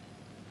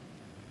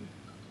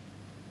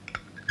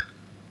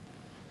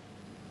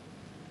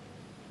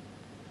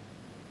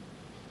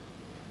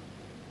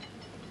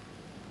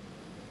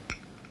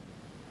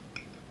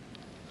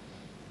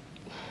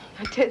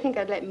 I don't think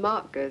I'd let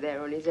Mark go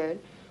there on his own.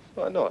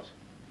 Why not?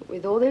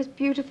 With all those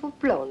beautiful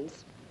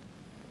blondes.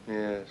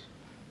 Yes.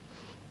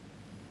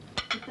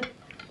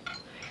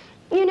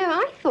 You know,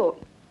 I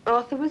thought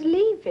Arthur was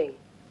leaving.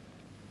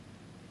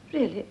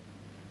 Really?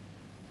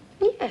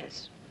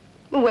 Yes.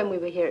 Well, when we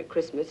were here at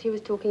Christmas, he was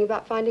talking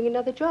about finding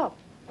another job.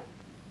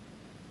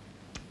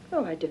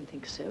 Oh, I don't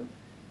think so.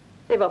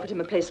 They've offered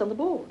him a place on the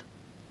board.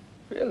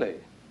 Really?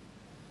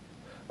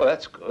 Well,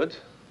 that's good.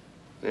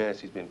 Yes,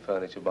 he's been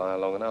furniture buyer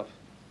long enough.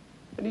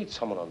 They need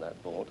someone on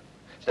that board.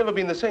 It's never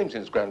been the same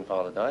since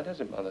Grandfather died, has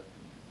it, Mother?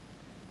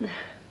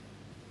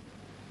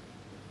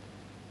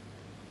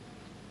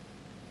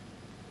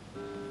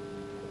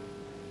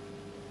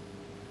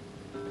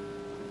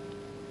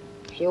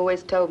 He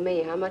always told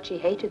me how much he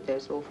hated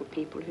those awful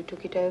people who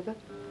took it over.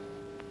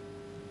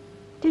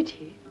 Did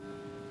he?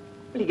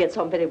 Well, he gets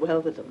on very well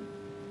with them.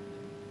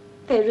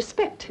 They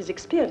respect his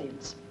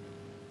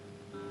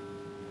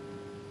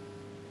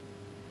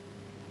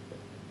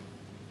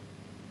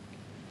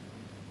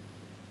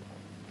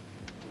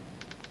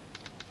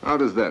How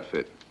does that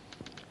fit?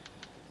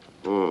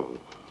 Oh,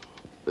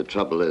 the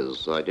trouble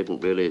is, I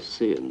didn't really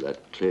see him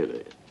that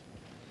clearly.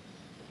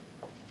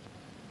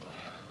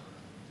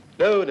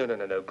 No.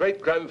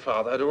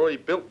 Great-grandfather had already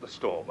built the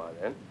store by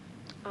then.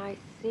 I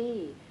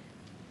see.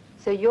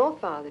 So your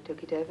father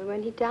took it over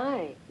when he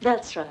died?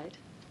 That's right.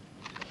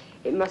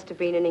 It must have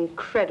been an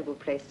incredible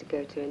place to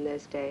go to in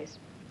those days.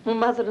 Well,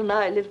 Mother and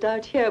I lived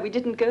out here. We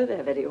didn't go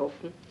there very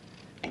often.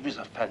 He was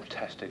a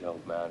fantastic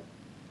old man.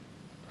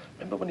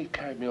 Remember when he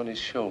carried me on his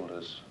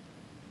shoulders?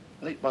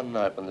 Late one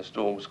night when the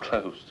store was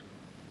closed.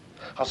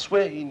 I'll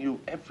swear he knew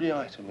every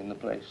item in the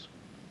place.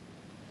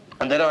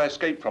 And then I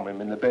escaped from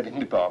him in the bedding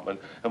department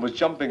and was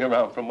jumping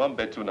around from one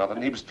bed to another,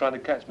 and he was trying to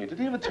catch me. Did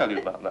he ever tell you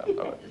about that?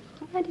 Yes.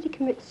 Why did he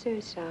commit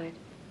suicide?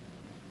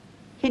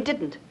 He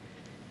didn't.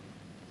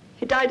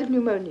 He died of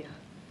pneumonia.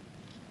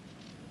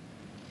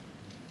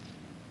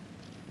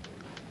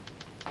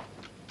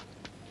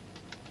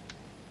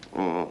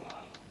 Oh,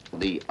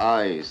 the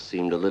eyes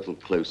seemed a little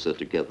closer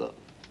together.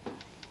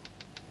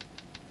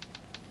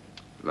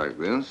 Like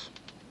this?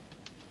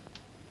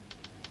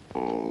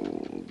 Oh,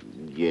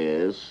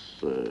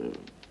 yes.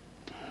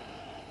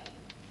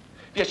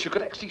 Yes, you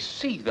could actually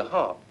see the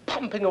heart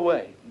pumping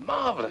away.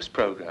 Marvelous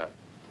program.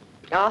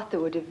 Arthur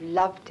would have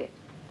loved it.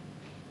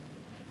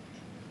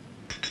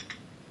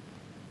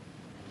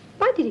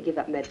 Why did he give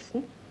up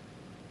medicine?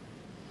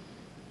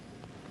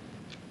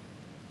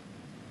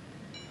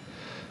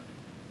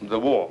 The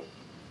war.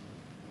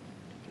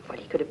 Well,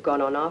 he could have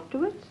gone on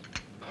afterwards.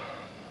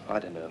 I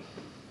don't know.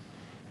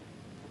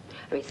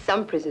 I mean,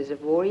 some prisoners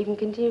of war even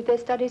continued their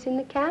studies in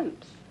the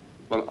camps.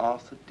 Well,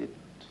 Arthur didn't.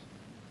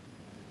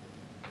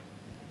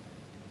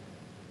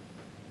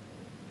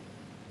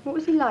 What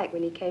was he like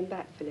when he came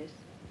back, Phyllis?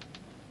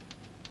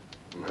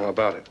 How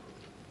about it?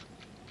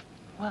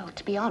 Well,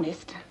 to be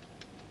honest,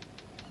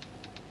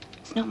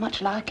 it's not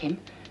much like him.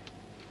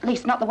 At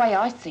least not the way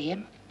I see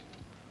him.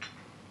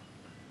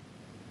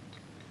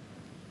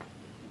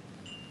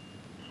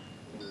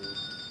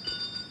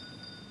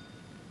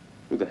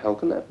 Who the hell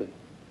can that be?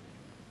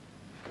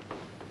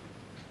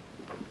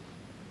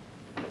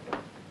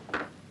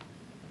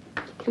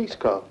 It's a police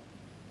car.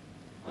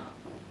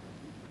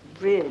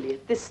 Really,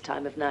 at this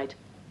time of night?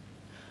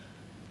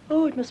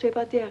 Oh, it must be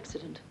about the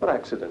accident. What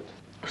accident?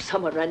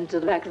 Someone ran into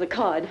the back of the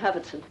car in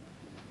Haverton.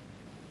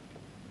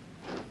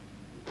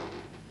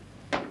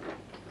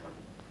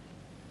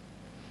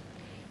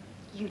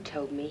 You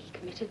told me he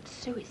committed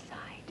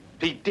suicide.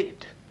 He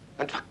did.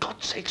 And for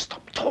God's sake,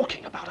 stop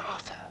talking about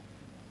Arthur.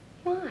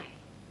 Why?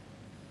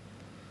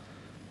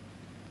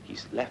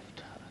 He's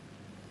left her.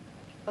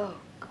 Oh,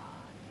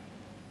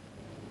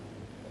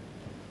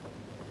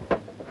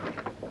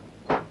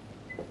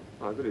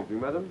 Ah, good evening,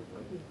 madam.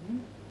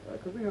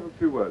 Could we have a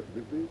few words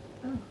with you, please?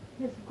 Oh,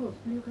 yes, of course.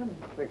 Will you come in?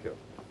 Thank you.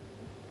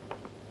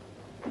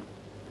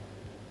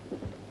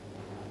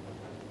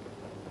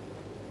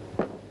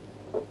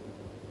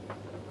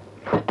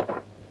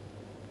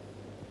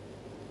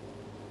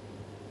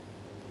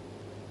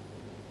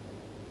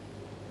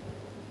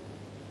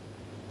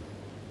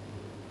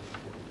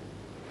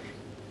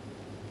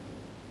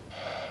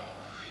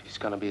 She's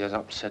going to be as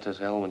upset as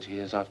hell when she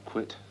hears I've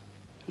quit.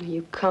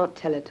 You can't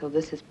tell her till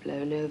this has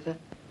blown over.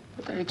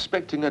 But they're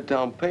expecting a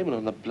down payment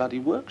on the bloody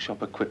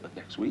workshop equipment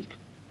next week.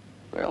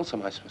 Where else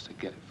am I supposed to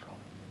get it from?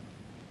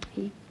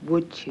 He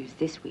would choose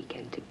this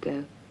weekend to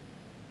go.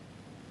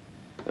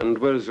 And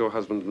where is your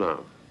husband now?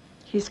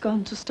 He's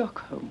gone to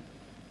Stockholm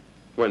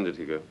When did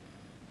he go?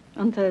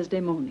 on Thursday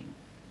morning.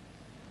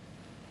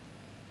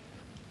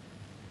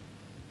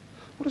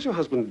 What does your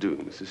husband do,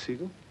 Mrs.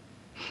 Siegel?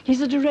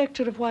 He's a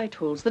director of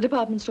Whitehall's, the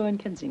department store in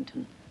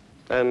Kensington.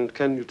 And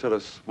can you tell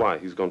us why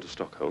he's gone to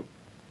Stockholm?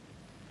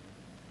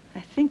 I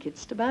think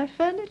it's to buy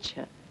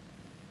furniture.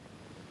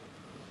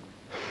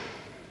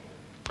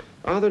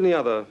 Are there any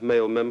other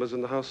male members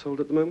in the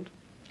household at the moment?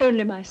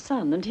 Only my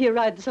son, and he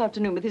arrived this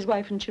afternoon with his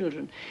wife and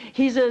children.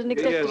 He's an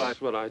executive... Yes,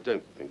 well, I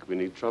don't think we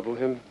need trouble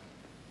him.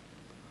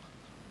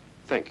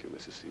 Thank you,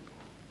 Mrs. Siegel.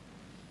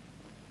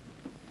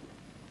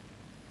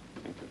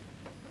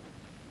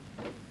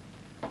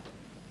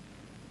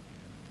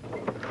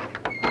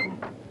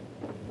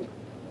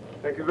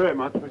 Thank you very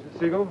much, Mrs.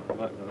 Siegel.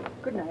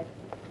 Good night.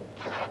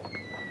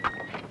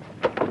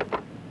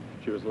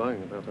 She was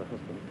lying about her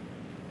husband.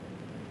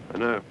 I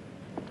know.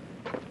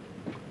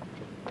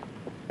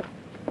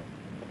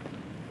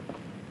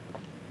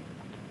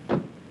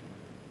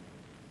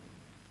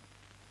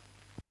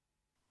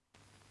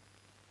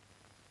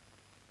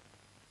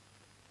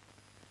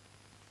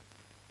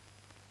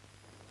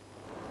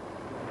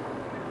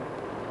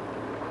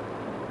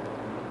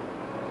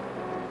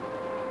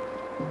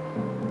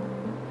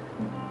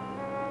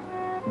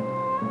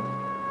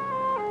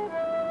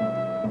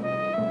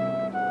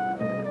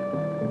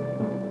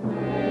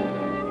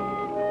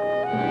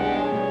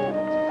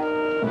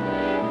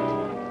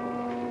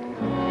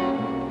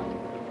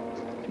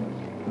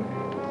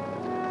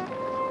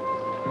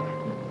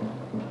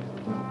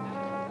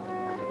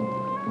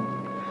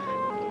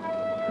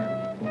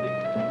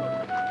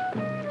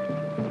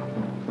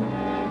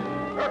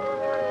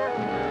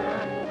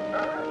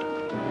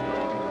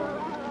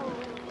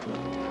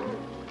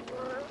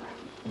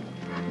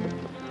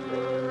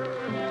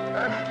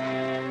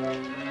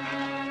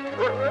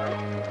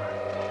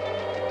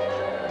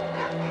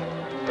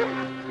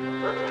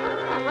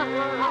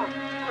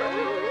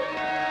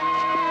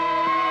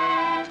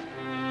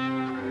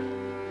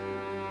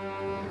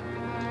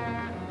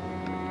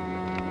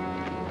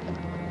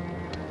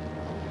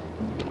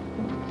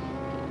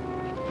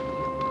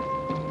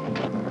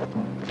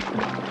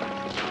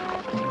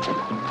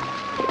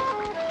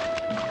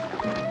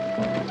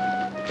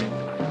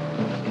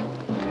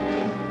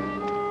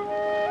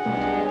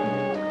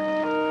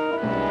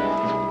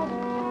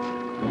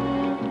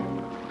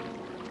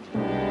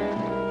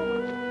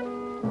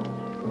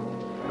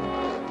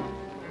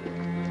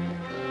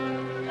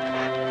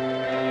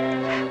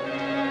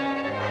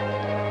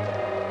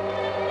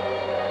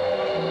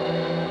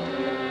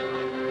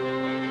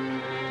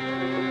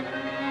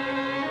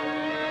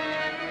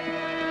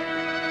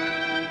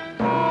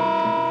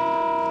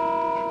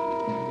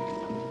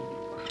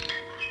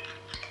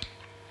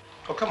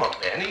 Oh, come on,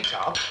 Ben, eat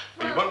up.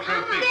 You won't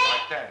grow big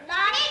like Dad.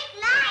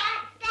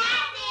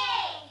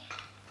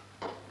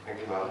 Thank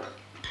you, Mother.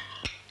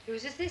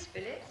 Whose is this,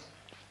 Phyllis?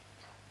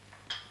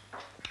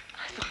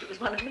 I thought it was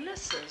one of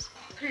Melissa's.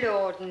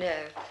 Lord,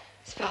 no.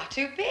 It's far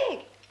too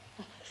big.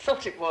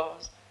 Thought it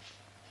was.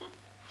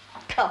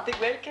 Can't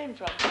think where it came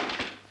from.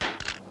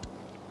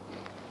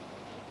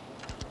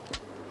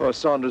 Well,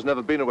 Sandra's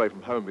never been away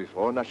from home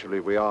before. Naturally,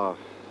 we are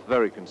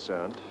very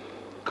concerned.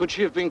 Could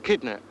she have been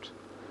kidnapped?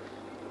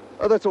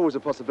 Oh, that's always a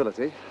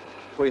possibility.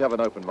 We have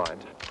an open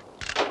mind.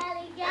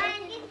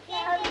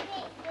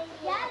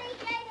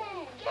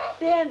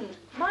 Ben,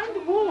 mind the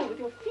wall with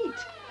your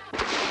feet.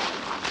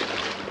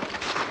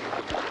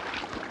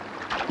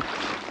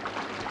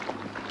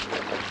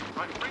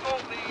 Right, bring all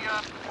the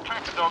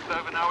tracker dogs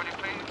over now, will you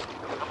please?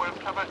 And we'll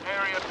cover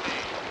Area B.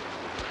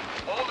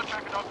 All the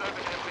tracker dogs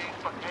over here, please,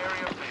 for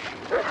Area B.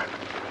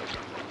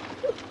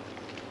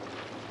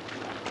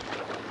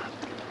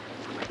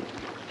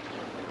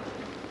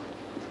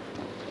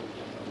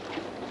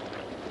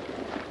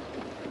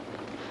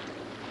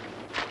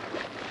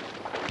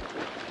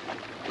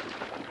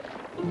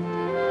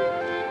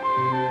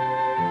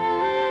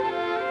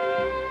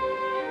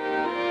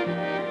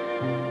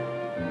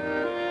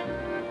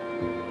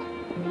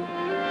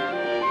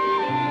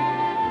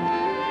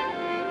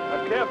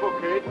 Careful,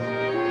 kids.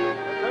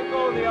 Don't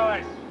go on the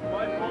ice. You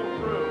might fall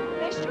through.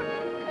 They should.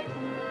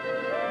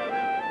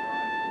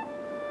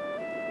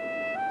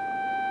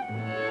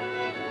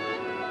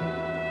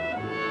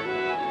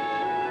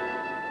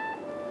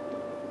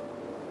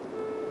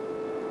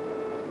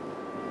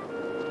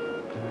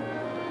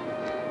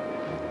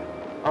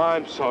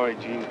 I'm sorry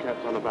Jean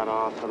kept on about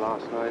Arthur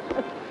last night.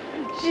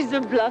 She's a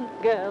blunt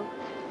girl.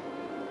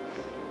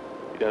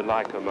 You don't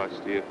like her much,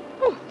 do you?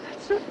 Oh,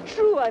 that's not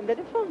true. I'm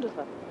very fond of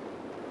her.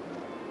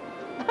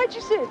 Why'd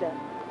you say that?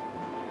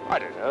 I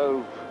don't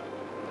know.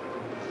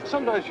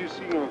 Sometimes you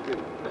seem a bit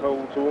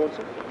cold towards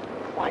her.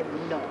 Why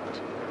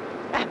not?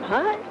 Am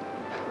I?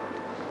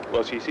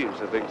 Well, she seems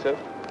to think so.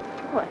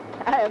 Why,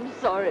 I am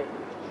sorry.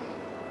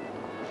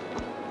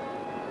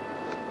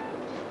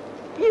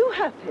 You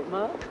happy,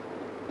 Mark?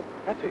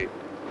 Happy?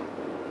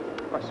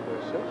 I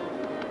suppose so.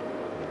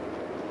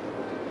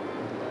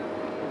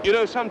 You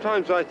know,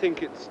 sometimes I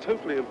think it's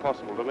totally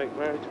impossible to make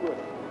marriage work.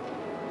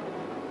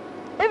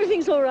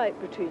 Everything's all right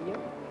between you.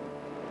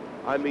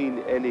 I mean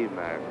any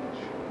marriage.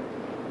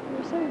 You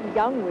were so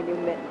young when you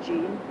met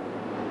Jean.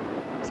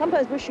 I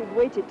sometimes wish you'd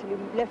waited till you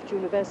left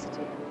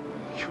university.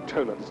 You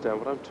don't understand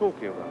what I'm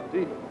talking about, do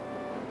you?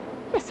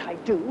 Yes, I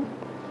do.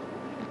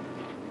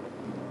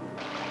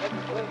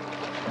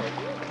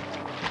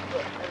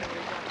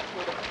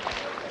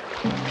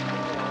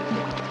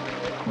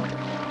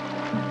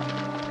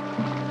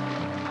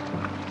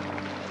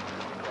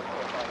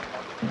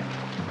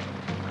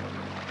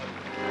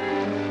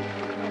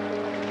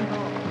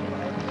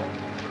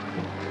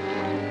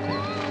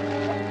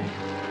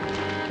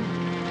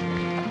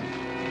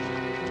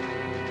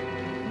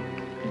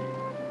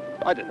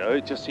 I don't know,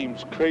 it just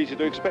seems crazy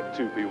to expect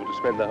two people to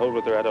spend the whole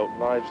of their adult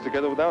lives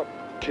together without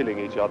killing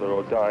each other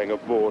or dying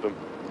of boredom.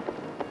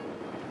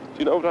 Do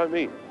you know what I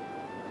mean?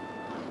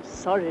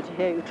 Sorry to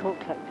hear you talk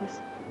like this.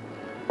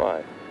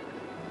 Why?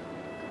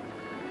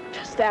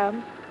 Just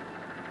am.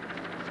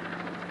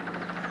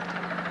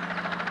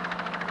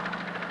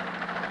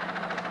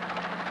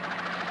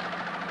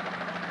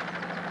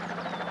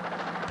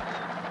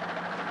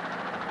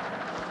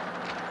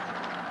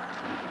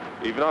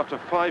 Even after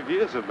 5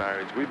 years of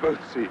marriage, we both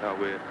see how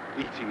we're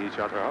eating each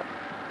other up.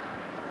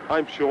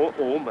 I'm sure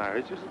all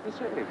marriages are the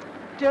same.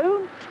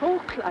 Don't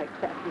talk like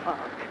that,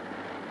 Mark.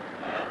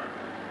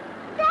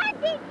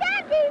 Daddy,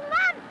 Daddy,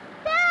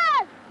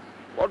 monsters!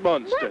 What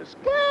monsters?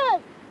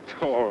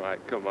 Monsters! All right,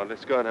 come on,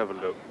 let's go and have a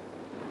look.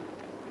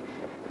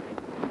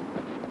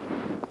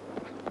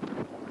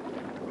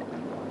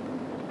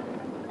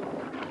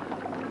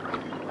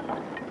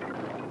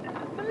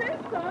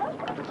 Melissa?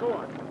 It's all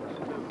right.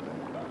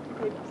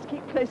 You must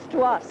keep close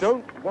to us.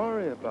 Don't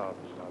worry about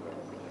each other.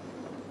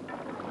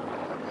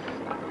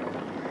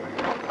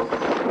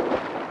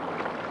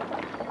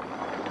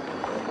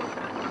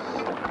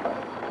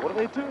 What are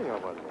they doing, I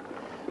wonder?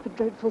 The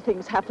dreadful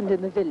things happened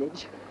in the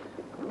village.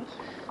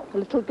 A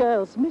little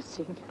girl's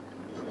missing.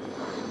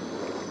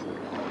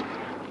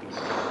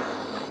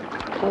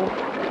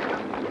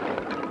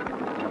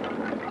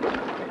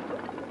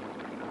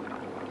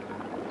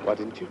 Why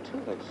didn't you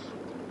tell us?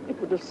 It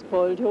would have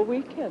spoiled your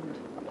weekend.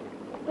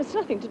 It's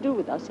nothing to do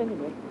with us,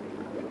 anyway.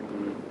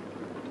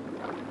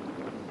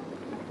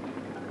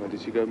 When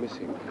did she go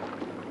missing?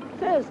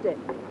 Thursday.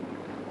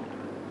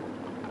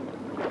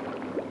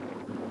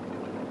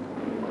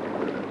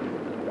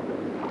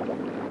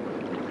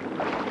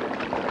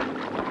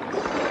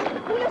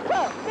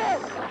 Melissa,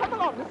 yes, come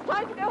along. It's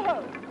time to go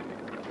home.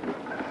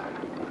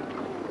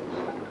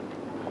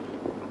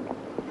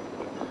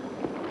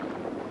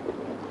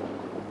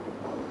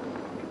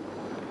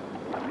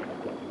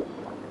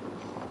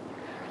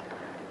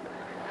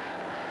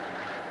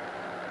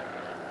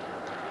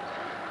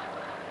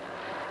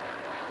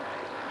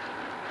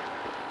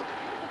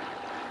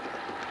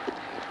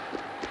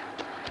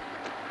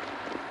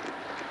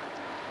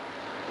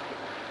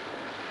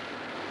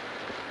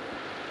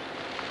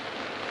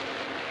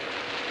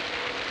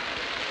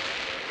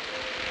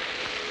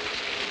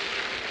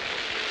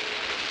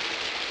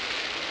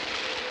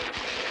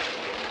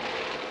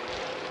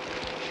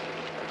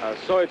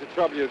 Sorry to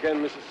trouble you again,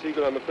 Mrs.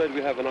 Siegel. I'm afraid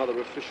we have another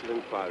official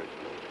inquiry.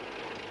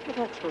 Well,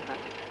 that's all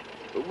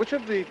right. Which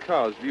of the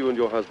cars do you and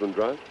your husband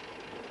drive?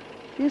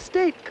 The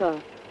estate car.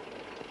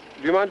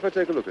 Do you mind if I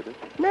take a look at it?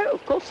 No,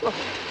 of course not.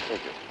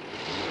 Thank you.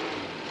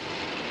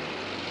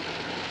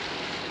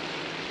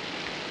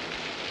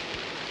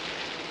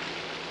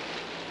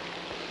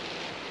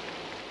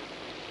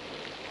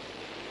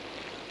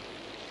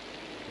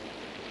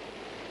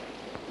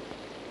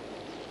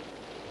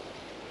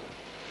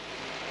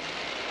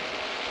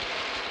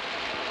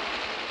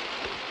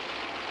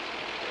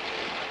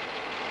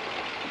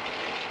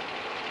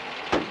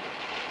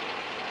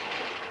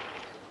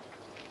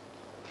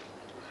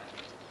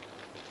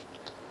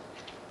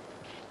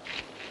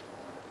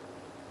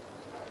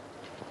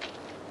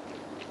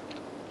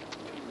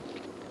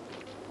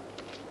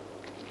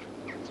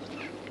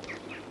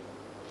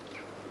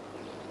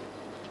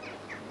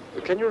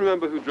 Can you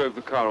remember who drove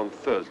the car on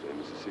Thursday,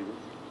 Mrs. Siegel?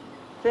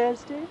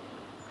 Thursday?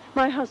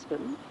 My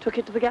husband took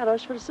it to the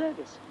garage for a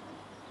service.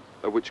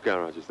 Which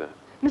garage is that?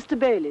 Mr.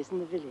 Bailey's in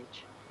the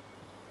village.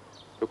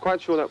 You're quite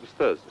sure that was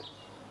Thursday?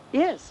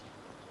 Yes.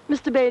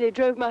 Mr. Bailey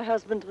drove my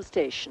husband to the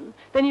station,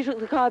 then he took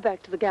the car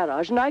back to the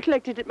garage, and I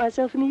collected it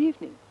myself in the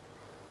evening.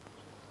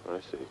 I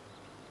see.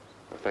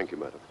 Well, thank you,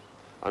 madam.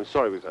 I'm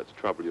sorry we've had to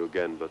trouble you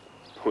again, but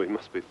we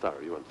must be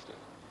thorough, you understand.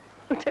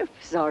 Oh, don't be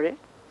sorry.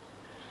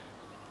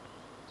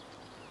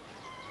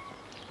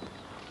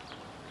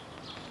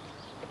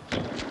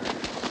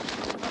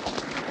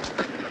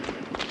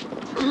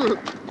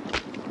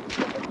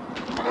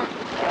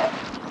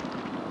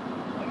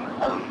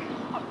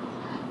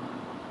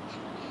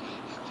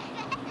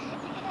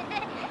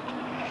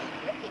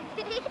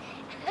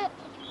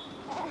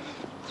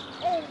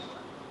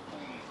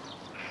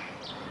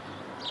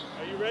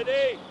 Are you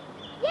ready?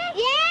 Yes!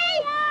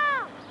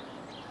 Yeah!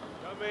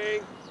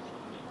 Coming.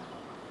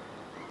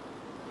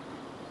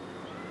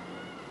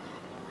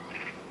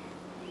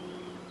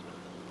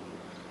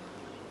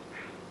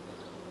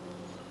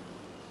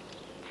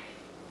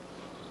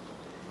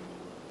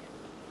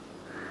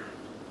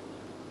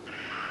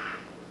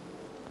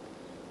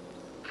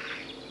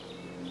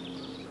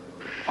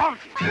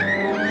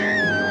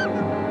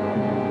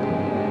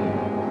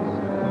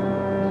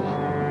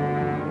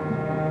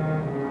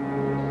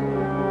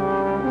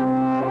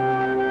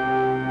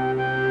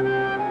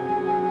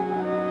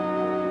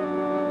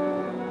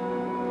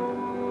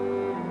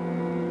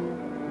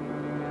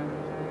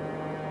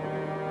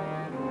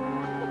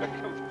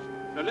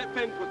 Now let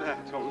Ben put the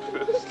hat on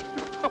first.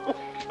 Oh,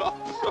 God,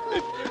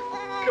 sorry.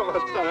 Come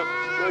on, stand up.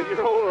 No,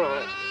 you're all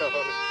right,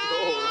 darling.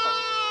 You're all right.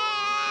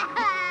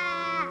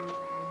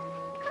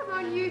 Come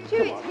on, you two,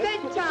 it's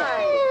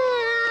bedtime.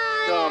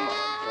 Come on,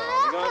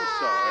 darling. I'm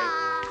sorry.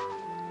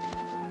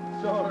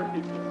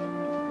 Sorry.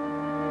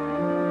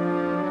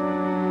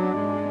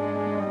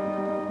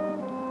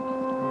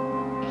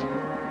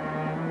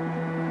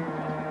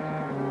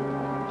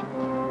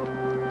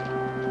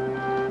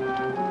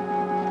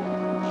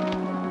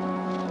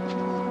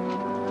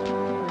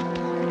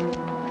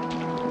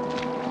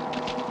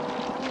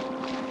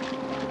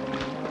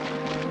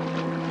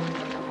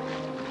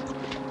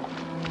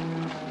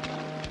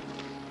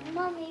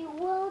 Mummy,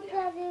 will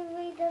Daddy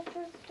read us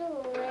a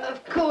story?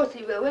 Of course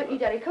he will, won't you,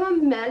 Daddy? Come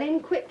on, Mel,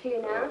 in quickly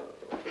now.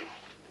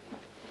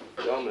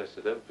 Come,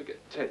 Melissa, don't forget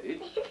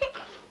Teddy.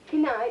 Good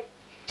night.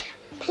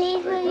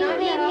 Please, will you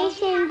read me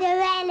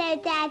Cinderella,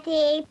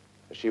 Daddy?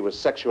 She was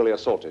sexually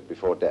assaulted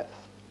before death.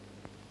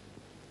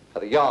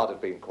 The yard had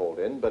been called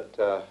in, but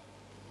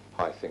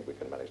I think we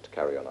can manage to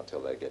carry on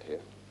until they get here.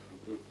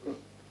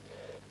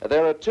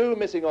 There are two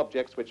missing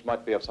objects which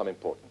might be of some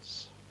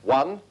importance.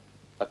 One,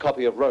 a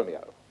copy of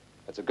Romeo.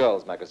 It's a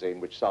girl's magazine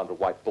which Sandra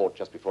White bought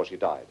just before she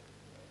died.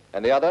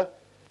 And the other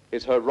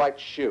is her right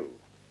shoe.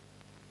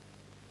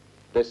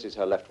 This is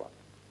her left one.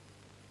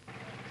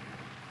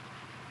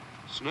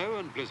 Snow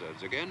and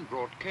blizzards again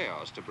brought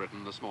chaos to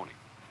Britain this morning.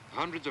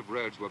 Hundreds of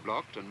roads were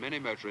blocked and many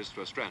motorists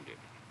were stranded.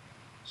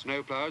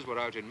 Snowplows were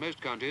out in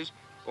most counties,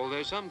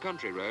 although some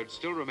country roads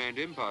still remained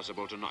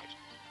impassable tonight.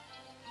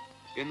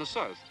 In the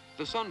south,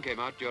 the sun came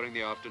out during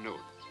the afternoon,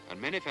 and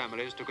many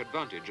families took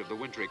advantage of the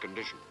wintry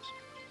conditions.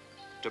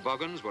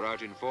 Toboggans were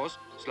out in force,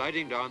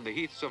 sliding down the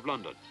heaths of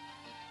London,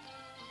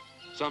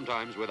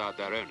 sometimes without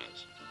their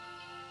owners.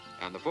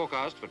 And the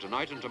forecast for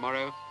tonight and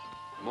tomorrow,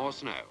 more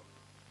snow.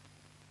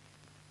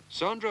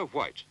 Sandra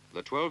White,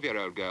 the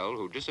 12-year-old girl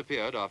who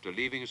disappeared after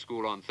leaving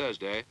school on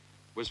Thursday,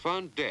 was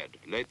found dead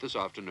late this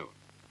afternoon.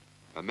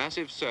 A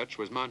massive search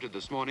was mounted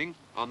this morning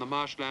on the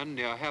marshland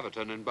near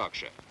Haverton in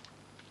Berkshire.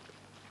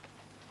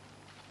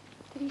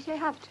 Did he say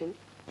Haverton?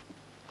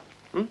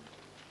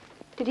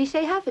 Did he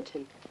say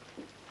Haverton?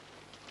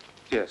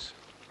 Yes.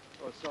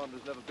 Well,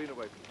 Sandra's never been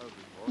away from home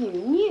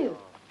before. You knew.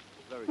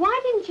 Why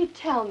didn't you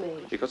tell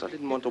me? Because I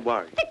didn't want to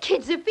worry. The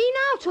kids have been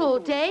out all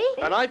day.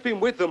 And I've been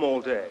with them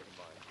all day.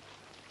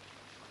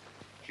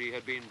 She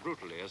had been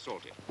brutally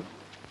assaulted.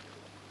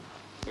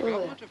 The Oh,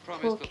 government have poor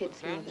promised that the kid's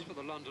plans mother. for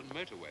the London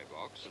motorway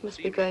box and Must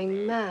be Seamead going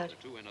Road, mad. the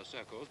two inner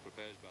circles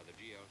proposed by the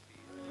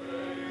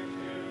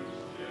GLC.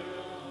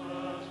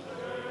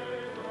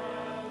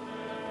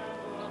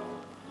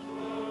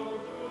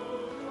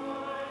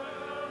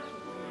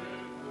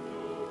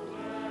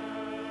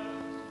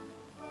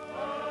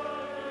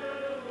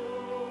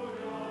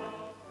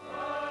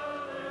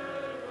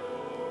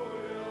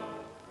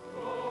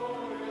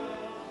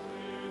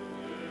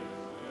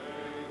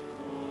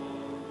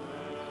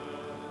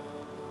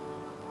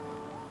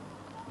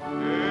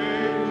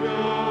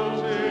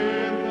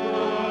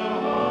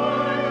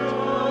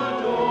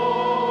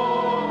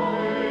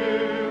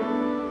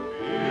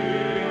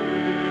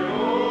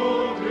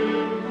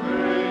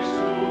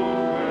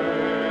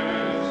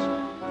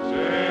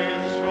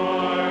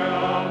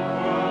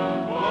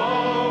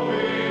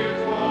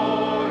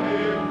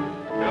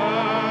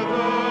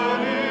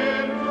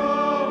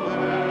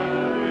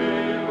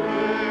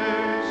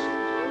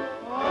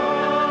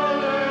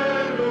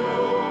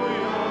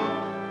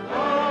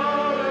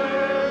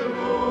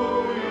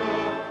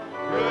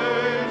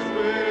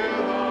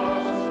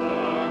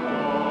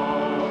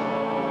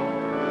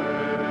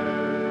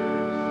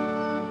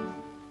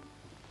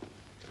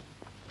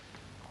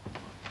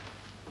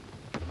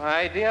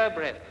 My dear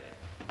brethren,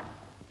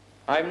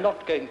 I'm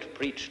not going to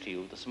preach to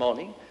you this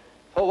morning,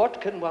 for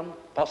what can one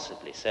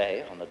possibly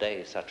say on a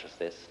day such as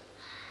this?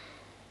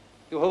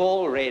 You have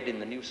all read in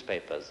the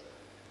newspapers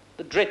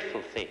the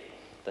dreadful thing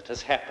that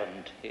has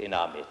happened in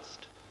our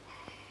midst.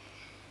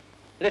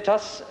 Let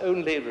us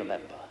only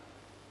remember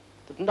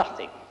that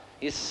nothing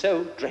is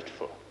so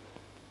dreadful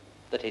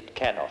that it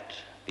cannot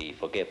be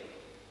forgiven.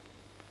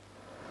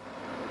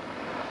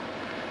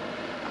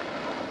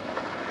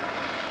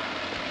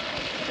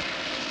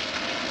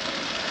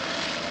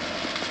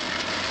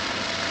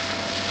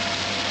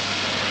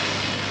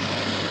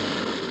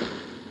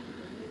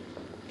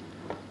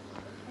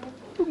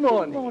 Good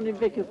morning. Good morning,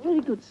 Vicar. Very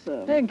good,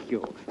 sir. Thank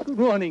you. Good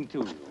morning to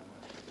you.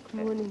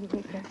 Good morning,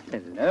 Vicar.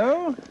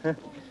 Hello.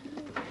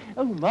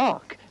 Oh,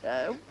 Mark,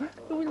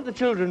 will the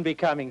children be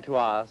coming to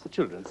our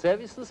children's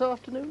service this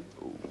afternoon?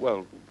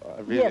 Well,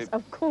 really... Yes,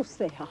 of course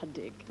they are,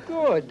 Dick.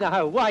 Good.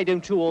 Now, why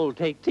don't you all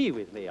take tea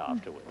with me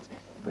afterwards?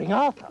 Bring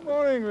Arthur.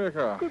 Morning,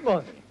 Vicar. Good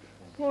morning.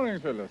 Morning,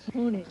 Phyllis.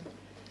 Morning.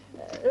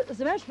 As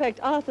a matter of fact,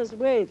 Arthur's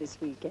away this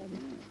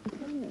weekend.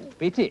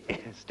 Pity.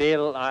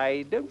 Still,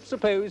 I don't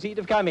suppose he'd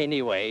have come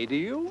anyway, do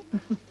you?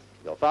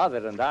 Your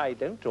father and I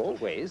don't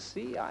always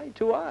see eye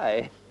to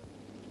eye.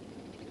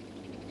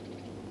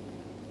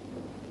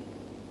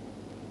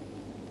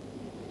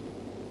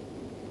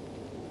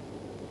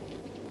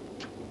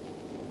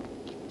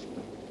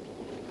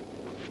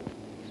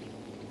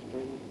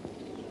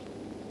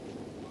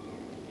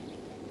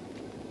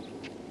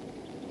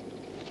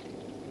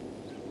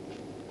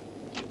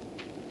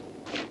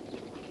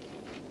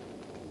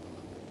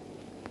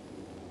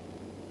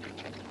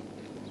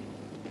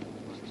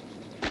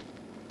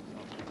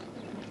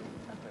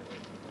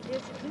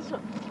 Yes, it is.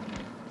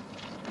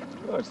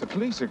 Oh, it's the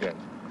police again.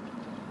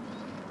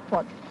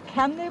 What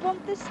can they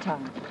want this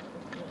time?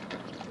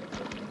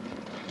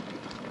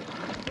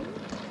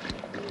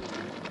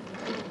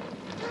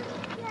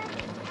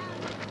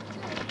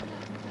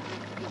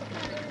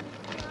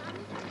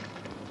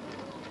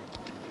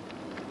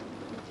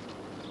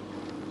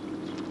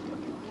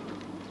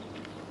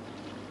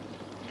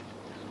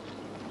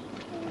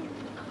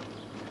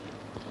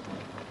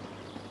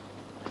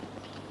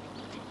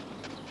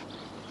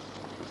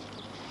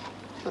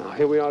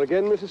 Here we are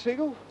again, Mrs.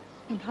 Siegel.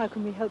 And how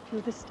can we help you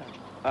this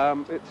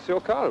time? It's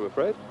your car, I'm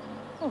afraid.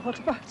 Oh, what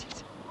about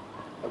it?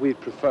 We'd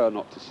prefer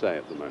not to say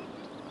at the moment.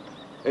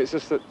 It's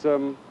just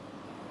that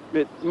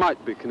it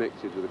might be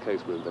connected with a case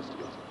we're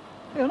investigating.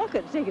 You're not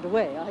going to take it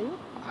away, are you?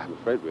 I'm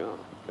afraid we are.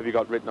 Have you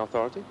got written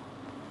authority?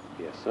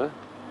 Yes, sir.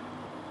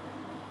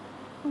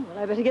 Oh, well,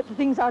 I better get the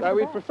things out of the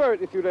We'd bag. prefer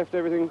it if you left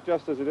everything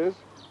just as it is.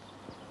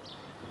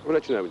 We'll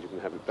let you know when you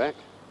can have it back.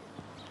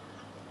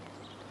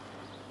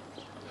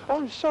 Oh,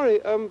 I'm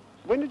sorry.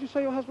 When did you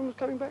say your husband was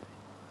coming back?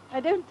 I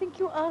don't think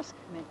you asked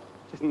me.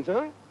 Didn't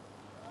I?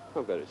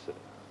 Oh, very silly.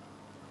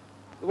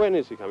 When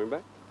is he coming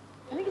back?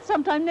 I think it's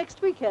sometime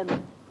next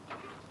weekend.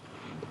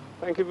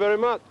 Thank you very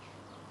much.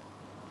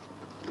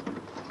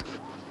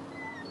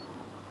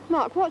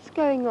 Mark, what's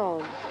going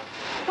on?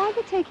 Why are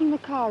they taking the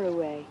car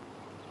away?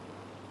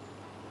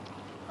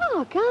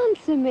 Mark,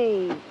 answer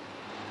me.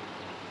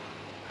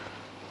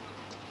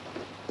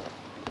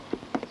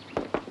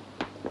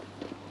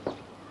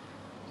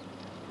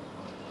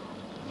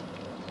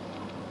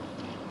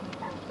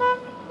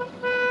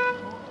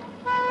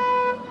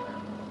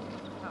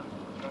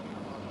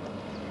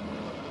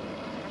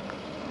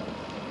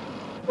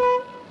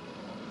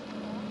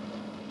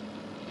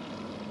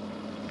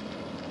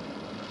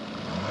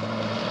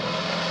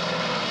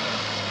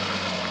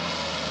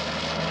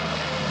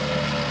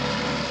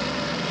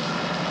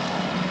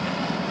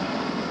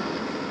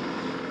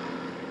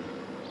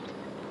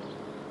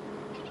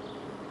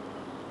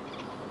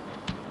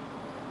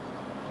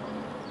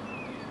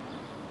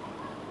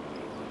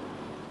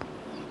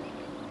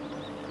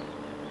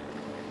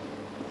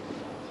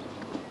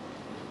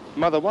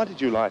 Mother, why did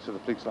you lie to the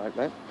police like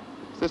that?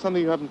 Is there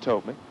something you haven't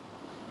told me?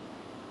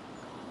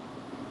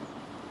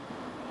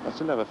 I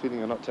still have a feeling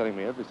you're not telling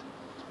me everything.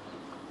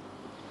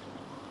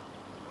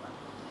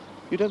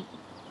 You don't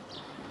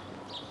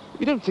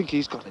think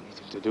he's got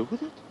anything to do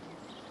with it?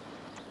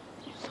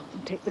 You saw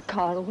them take the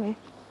car away in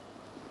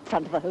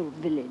front of the whole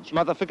village.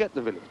 Mother, forget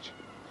the village.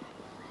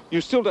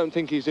 You still don't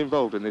think he's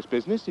involved in this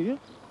business, do you?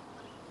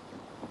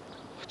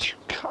 But you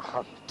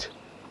can't.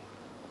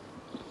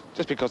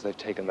 Just because they've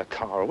taken the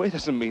car away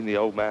doesn't mean the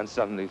old man's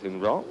done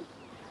anything wrong.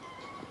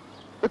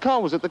 The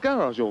car was at the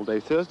garage all day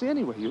Thursday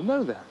anyway, you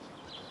know that.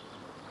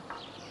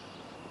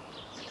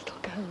 The little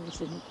girl was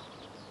in it.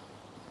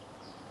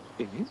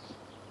 In it?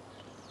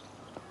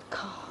 The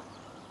car.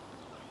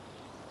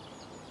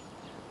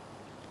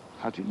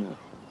 How do you know?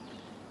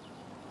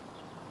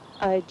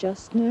 I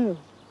just know.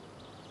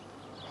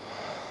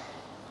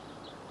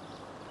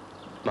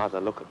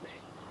 Mother, look at me.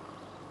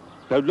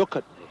 No, look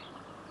at me.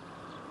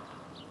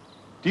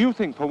 Do you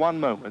think for one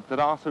moment that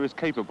Arthur is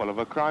capable of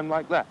a crime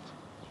like that?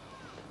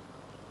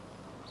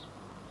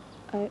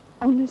 I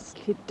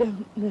honestly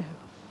don't know.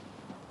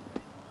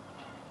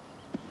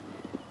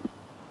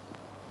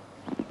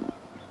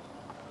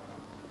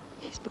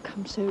 He's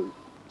become so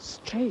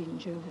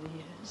strange over the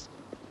years.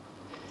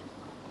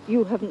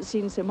 You haven't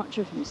seen so much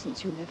of him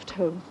since you left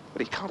home.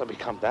 But he can't have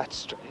become that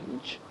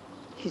strange.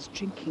 He's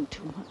drinking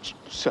too much.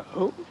 So?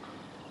 Oh,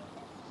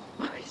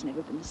 he's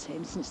never been the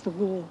same since the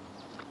war.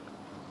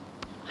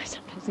 I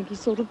sometimes think he's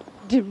sort of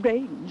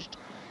deranged.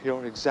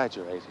 You're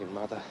exaggerating,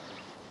 Mother.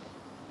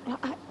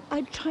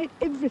 I tried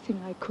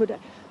everything I could.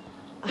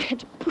 I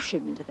had to push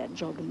him into that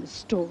job in the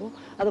store,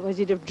 otherwise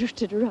he'd have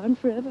drifted around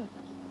forever.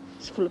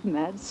 He's full of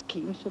mad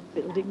schemes for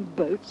building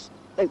boats,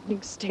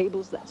 opening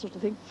stables, that sort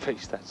of thing.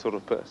 Face that sort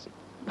of person.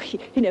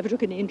 He never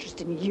took any interest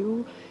in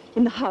you,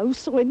 in the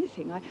house, or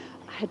anything. I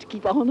had to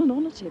keep on and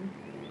on at him.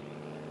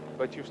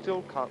 But you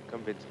still can't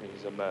convince me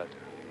he's a murderer.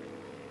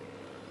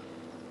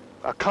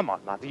 Come on,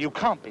 Mother, you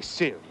can't be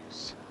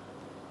serious.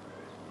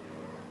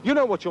 You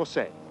know what you're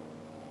saying.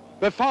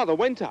 Their father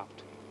went out,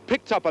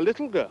 picked up a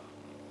little girl,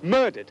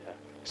 murdered her,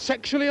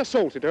 sexually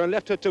assaulted her and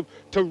left her to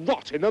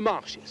rot in the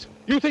marshes.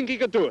 You think he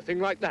could do a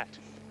thing like that?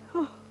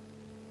 One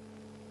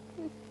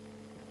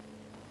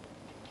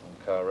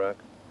car rack.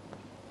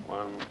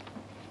 One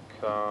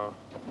car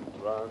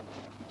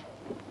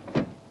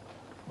rack.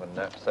 One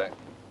knapsack.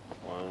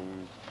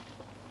 One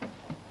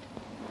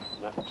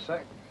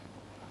knapsack.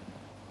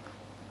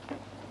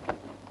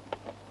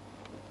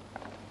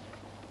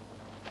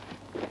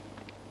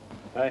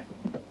 Hey.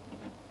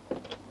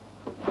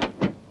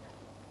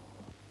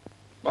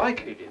 I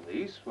gave him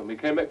these when we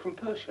came back from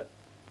Persia.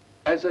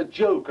 As a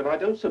joke, and I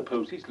don't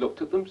suppose he's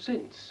looked at them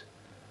since.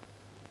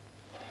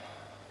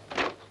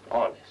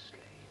 Honestly.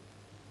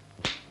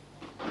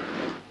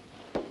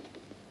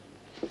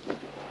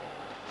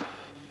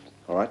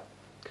 All right.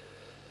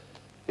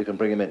 You can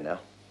bring him in now.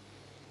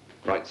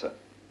 Right, sir.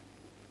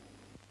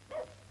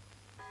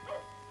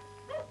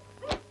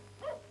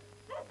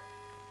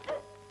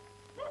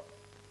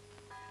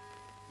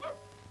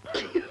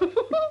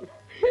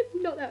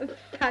 Not that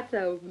fat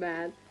old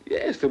man.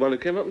 Yes, the one who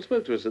came up and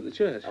spoke to us at the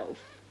church. Oh,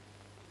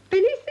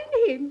 Billy's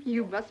in him.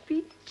 You must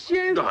be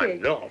joking.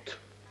 I'm not.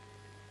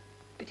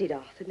 But did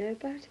Arthur know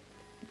about it?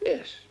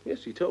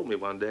 Yes, he told me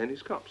one day in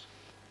his cups.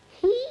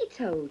 He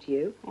told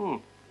you? Hmm.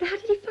 But how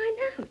did he find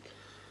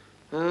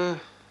out?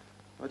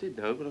 I did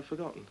know, but I've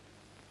forgotten.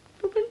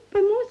 But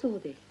when was all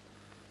this?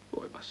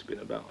 Oh, it must have been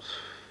about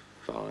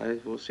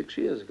 5 or 6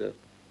 years ago.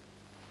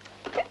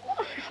 But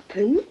what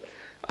happened?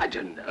 I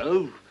don't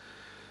know.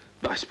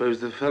 I suppose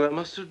the fellow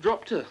must have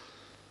dropped her.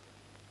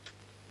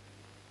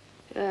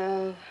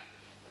 Oh,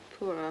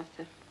 poor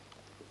Arthur.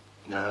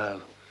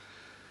 No.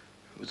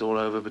 It was all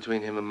over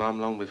between him and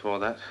Mum long before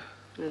that.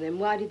 Well, then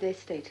why did they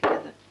stay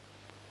together?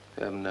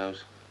 Heaven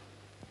knows.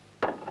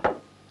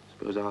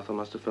 Suppose Arthur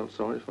must have felt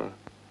sorry for her.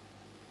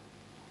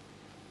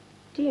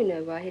 Do you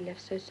know why he left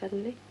so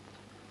suddenly?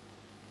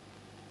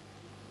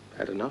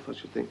 Had enough, I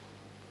should think.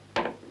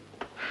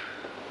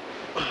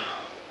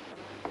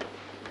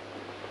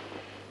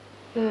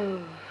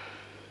 Oh,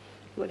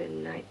 what a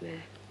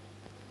nightmare.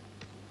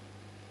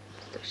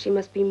 So she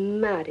must be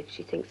mad if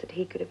she thinks that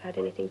he could have had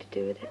anything to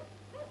do with it.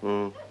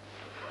 Oh.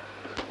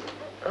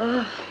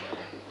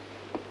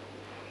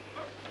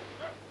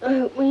 I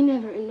hope we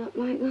never end up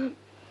like that.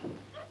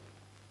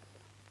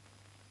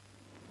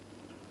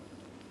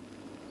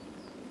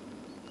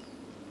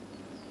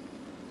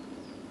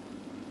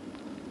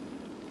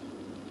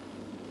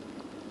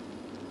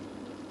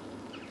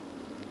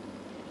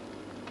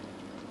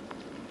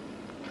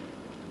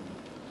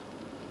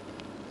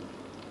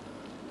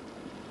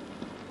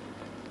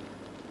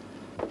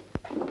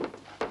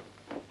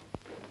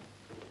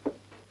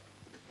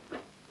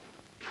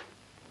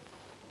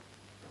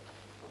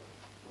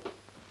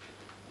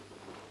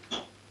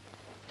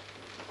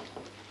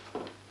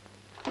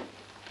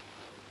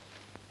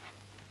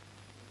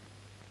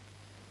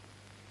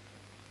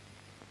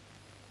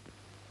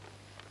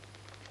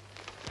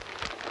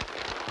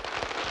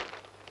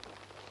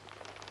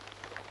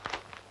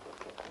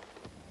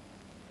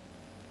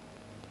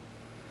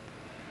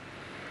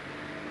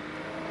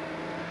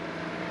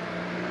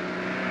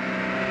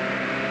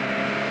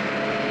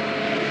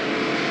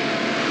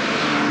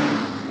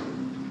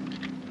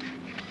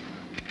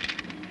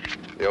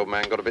 The old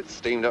man got a bit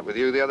steamed up with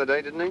you the other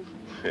day, didn't he?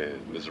 Yeah,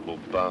 miserable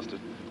bastard.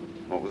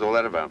 What was all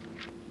that about?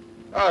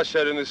 I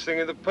showed him this thing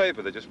in the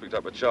paper. They just picked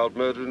up a child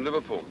murderer in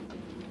Liverpool.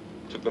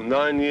 Took them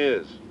 9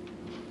 years.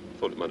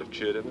 Thought it might have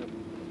cheered him up.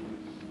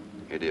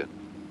 Idiot.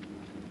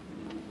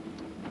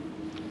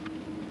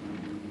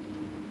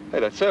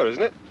 Hey, that's her,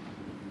 isn't it?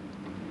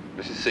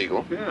 Mrs.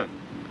 Siegel? Yeah.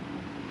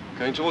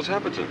 Going towards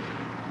Happerton.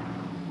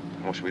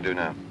 What should we do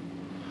now?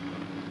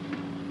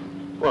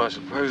 Well, I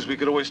suppose we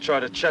could always try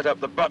to chat up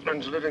the butler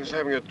into letting us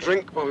having a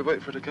drink while we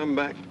wait for her to come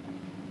back.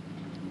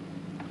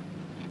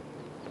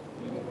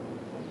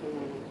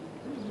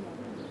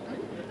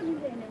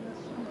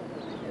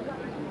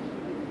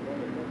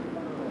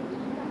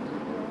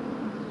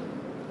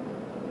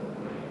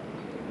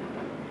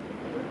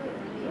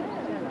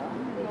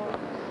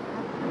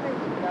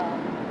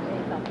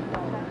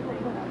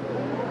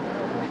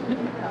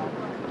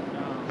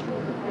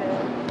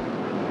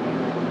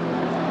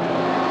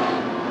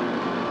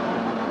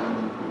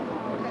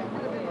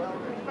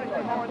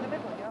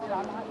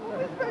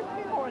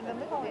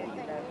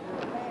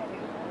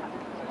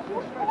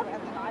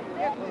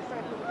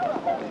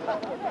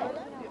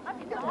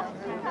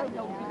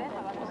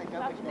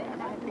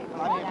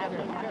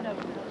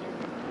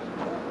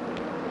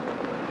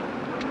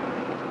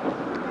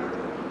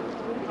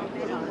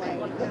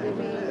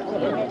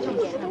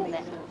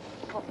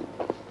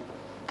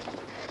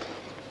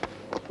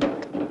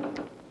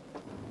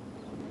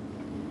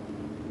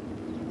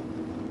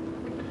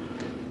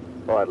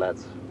 All right,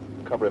 lads.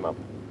 Cover him up.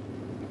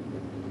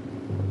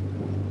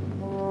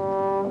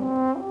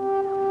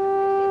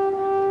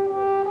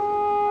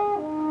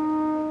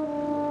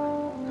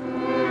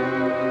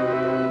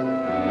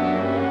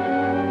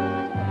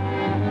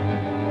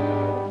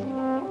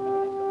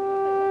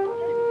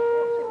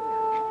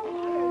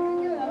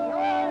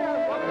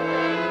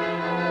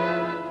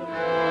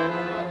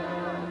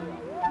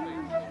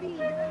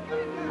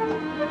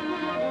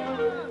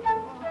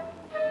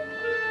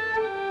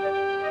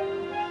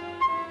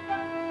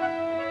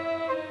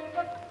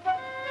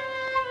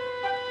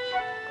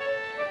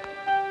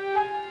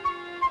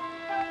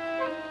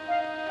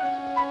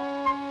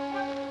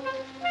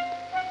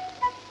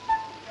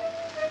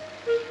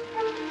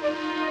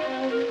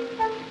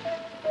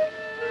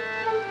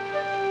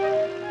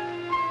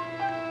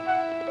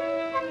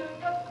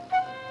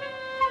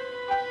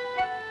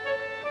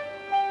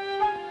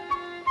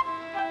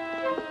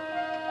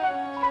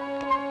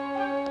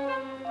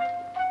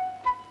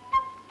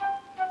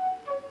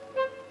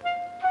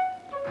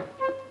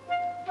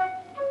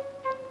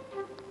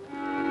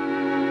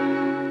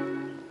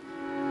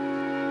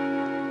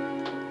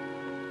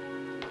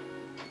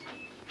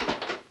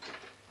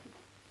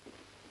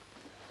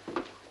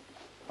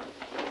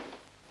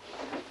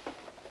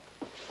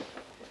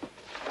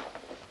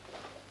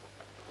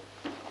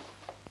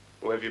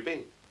 Where have you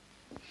been?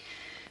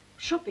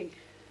 Shopping.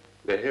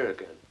 They're here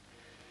again.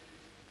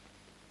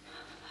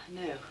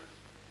 No.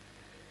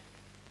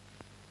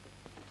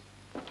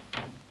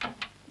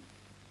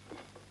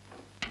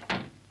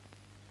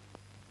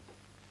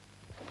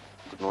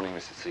 Good morning,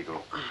 Mrs.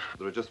 Siegel.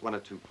 There are just one or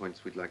two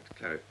points we'd like to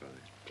clarify.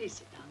 Please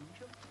sit down, would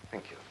you?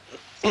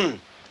 Thank you.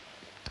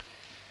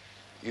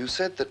 You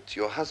said that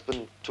your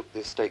husband took the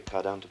estate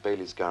car down to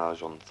Bailey's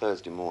garage on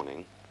Thursday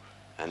morning,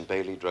 and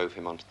Bailey drove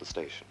him onto the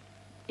station.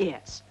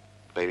 Yes.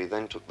 Bailey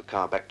then took the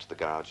car back to the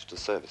garage to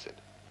service it.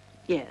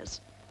 Yes.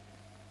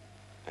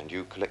 And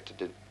you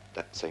collected it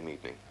that same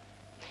evening?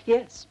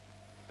 Yes.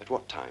 At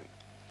what time?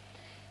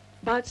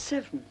 About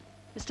 7.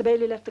 Mr.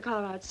 Bailey left the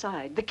car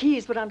outside. The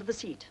keys were under the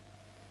seat.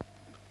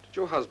 Did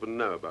your husband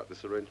know about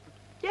this arrangement?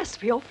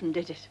 Yes, we often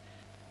did it.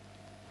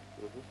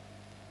 Mm-hmm.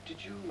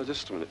 Did you...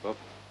 just a minute, Bob.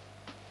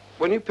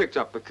 When you picked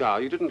up the car,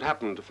 you didn't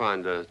happen to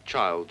find a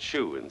child's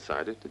shoe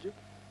inside it, did you?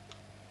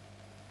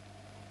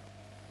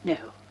 No.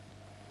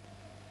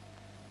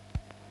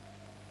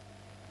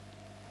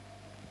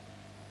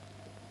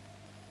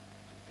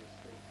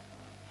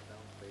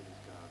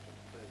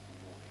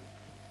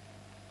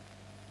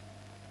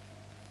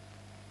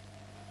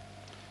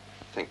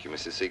 Thank you,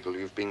 Mrs. Siegel.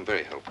 You've been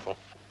very helpful.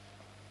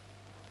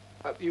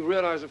 You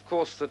realize, of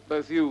course, that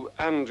both you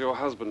and your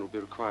husband will be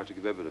required to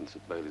give evidence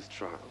at Bailey's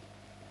trial.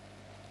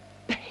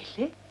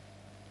 Bailey?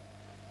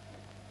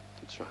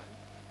 That's right.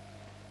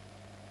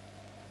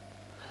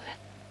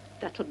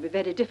 That'll be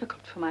very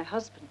difficult for my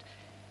husband.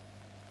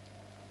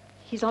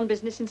 He's on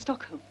business in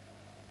Stockholm.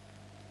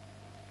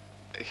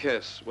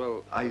 Yes,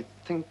 well... I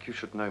think you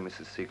should know,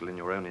 Mrs. Siegel, in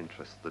your own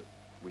interest, that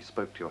we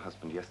spoke to your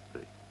husband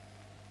yesterday.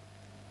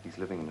 He's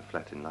living in a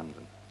flat in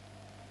London.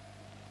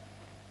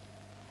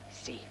 I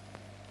see.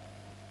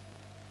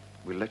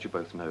 We'll let you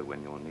both know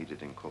when you're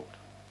needed in court.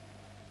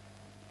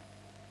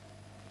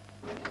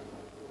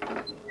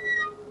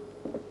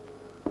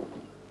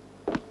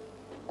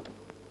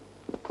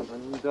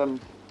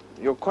 And,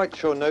 you're quite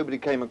sure nobody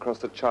came across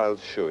the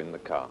child's shoe in the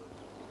car?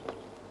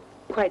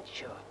 Quite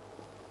sure.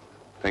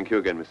 Thank you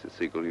again, Mrs.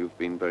 Siegel. You've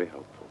been very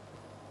helpful.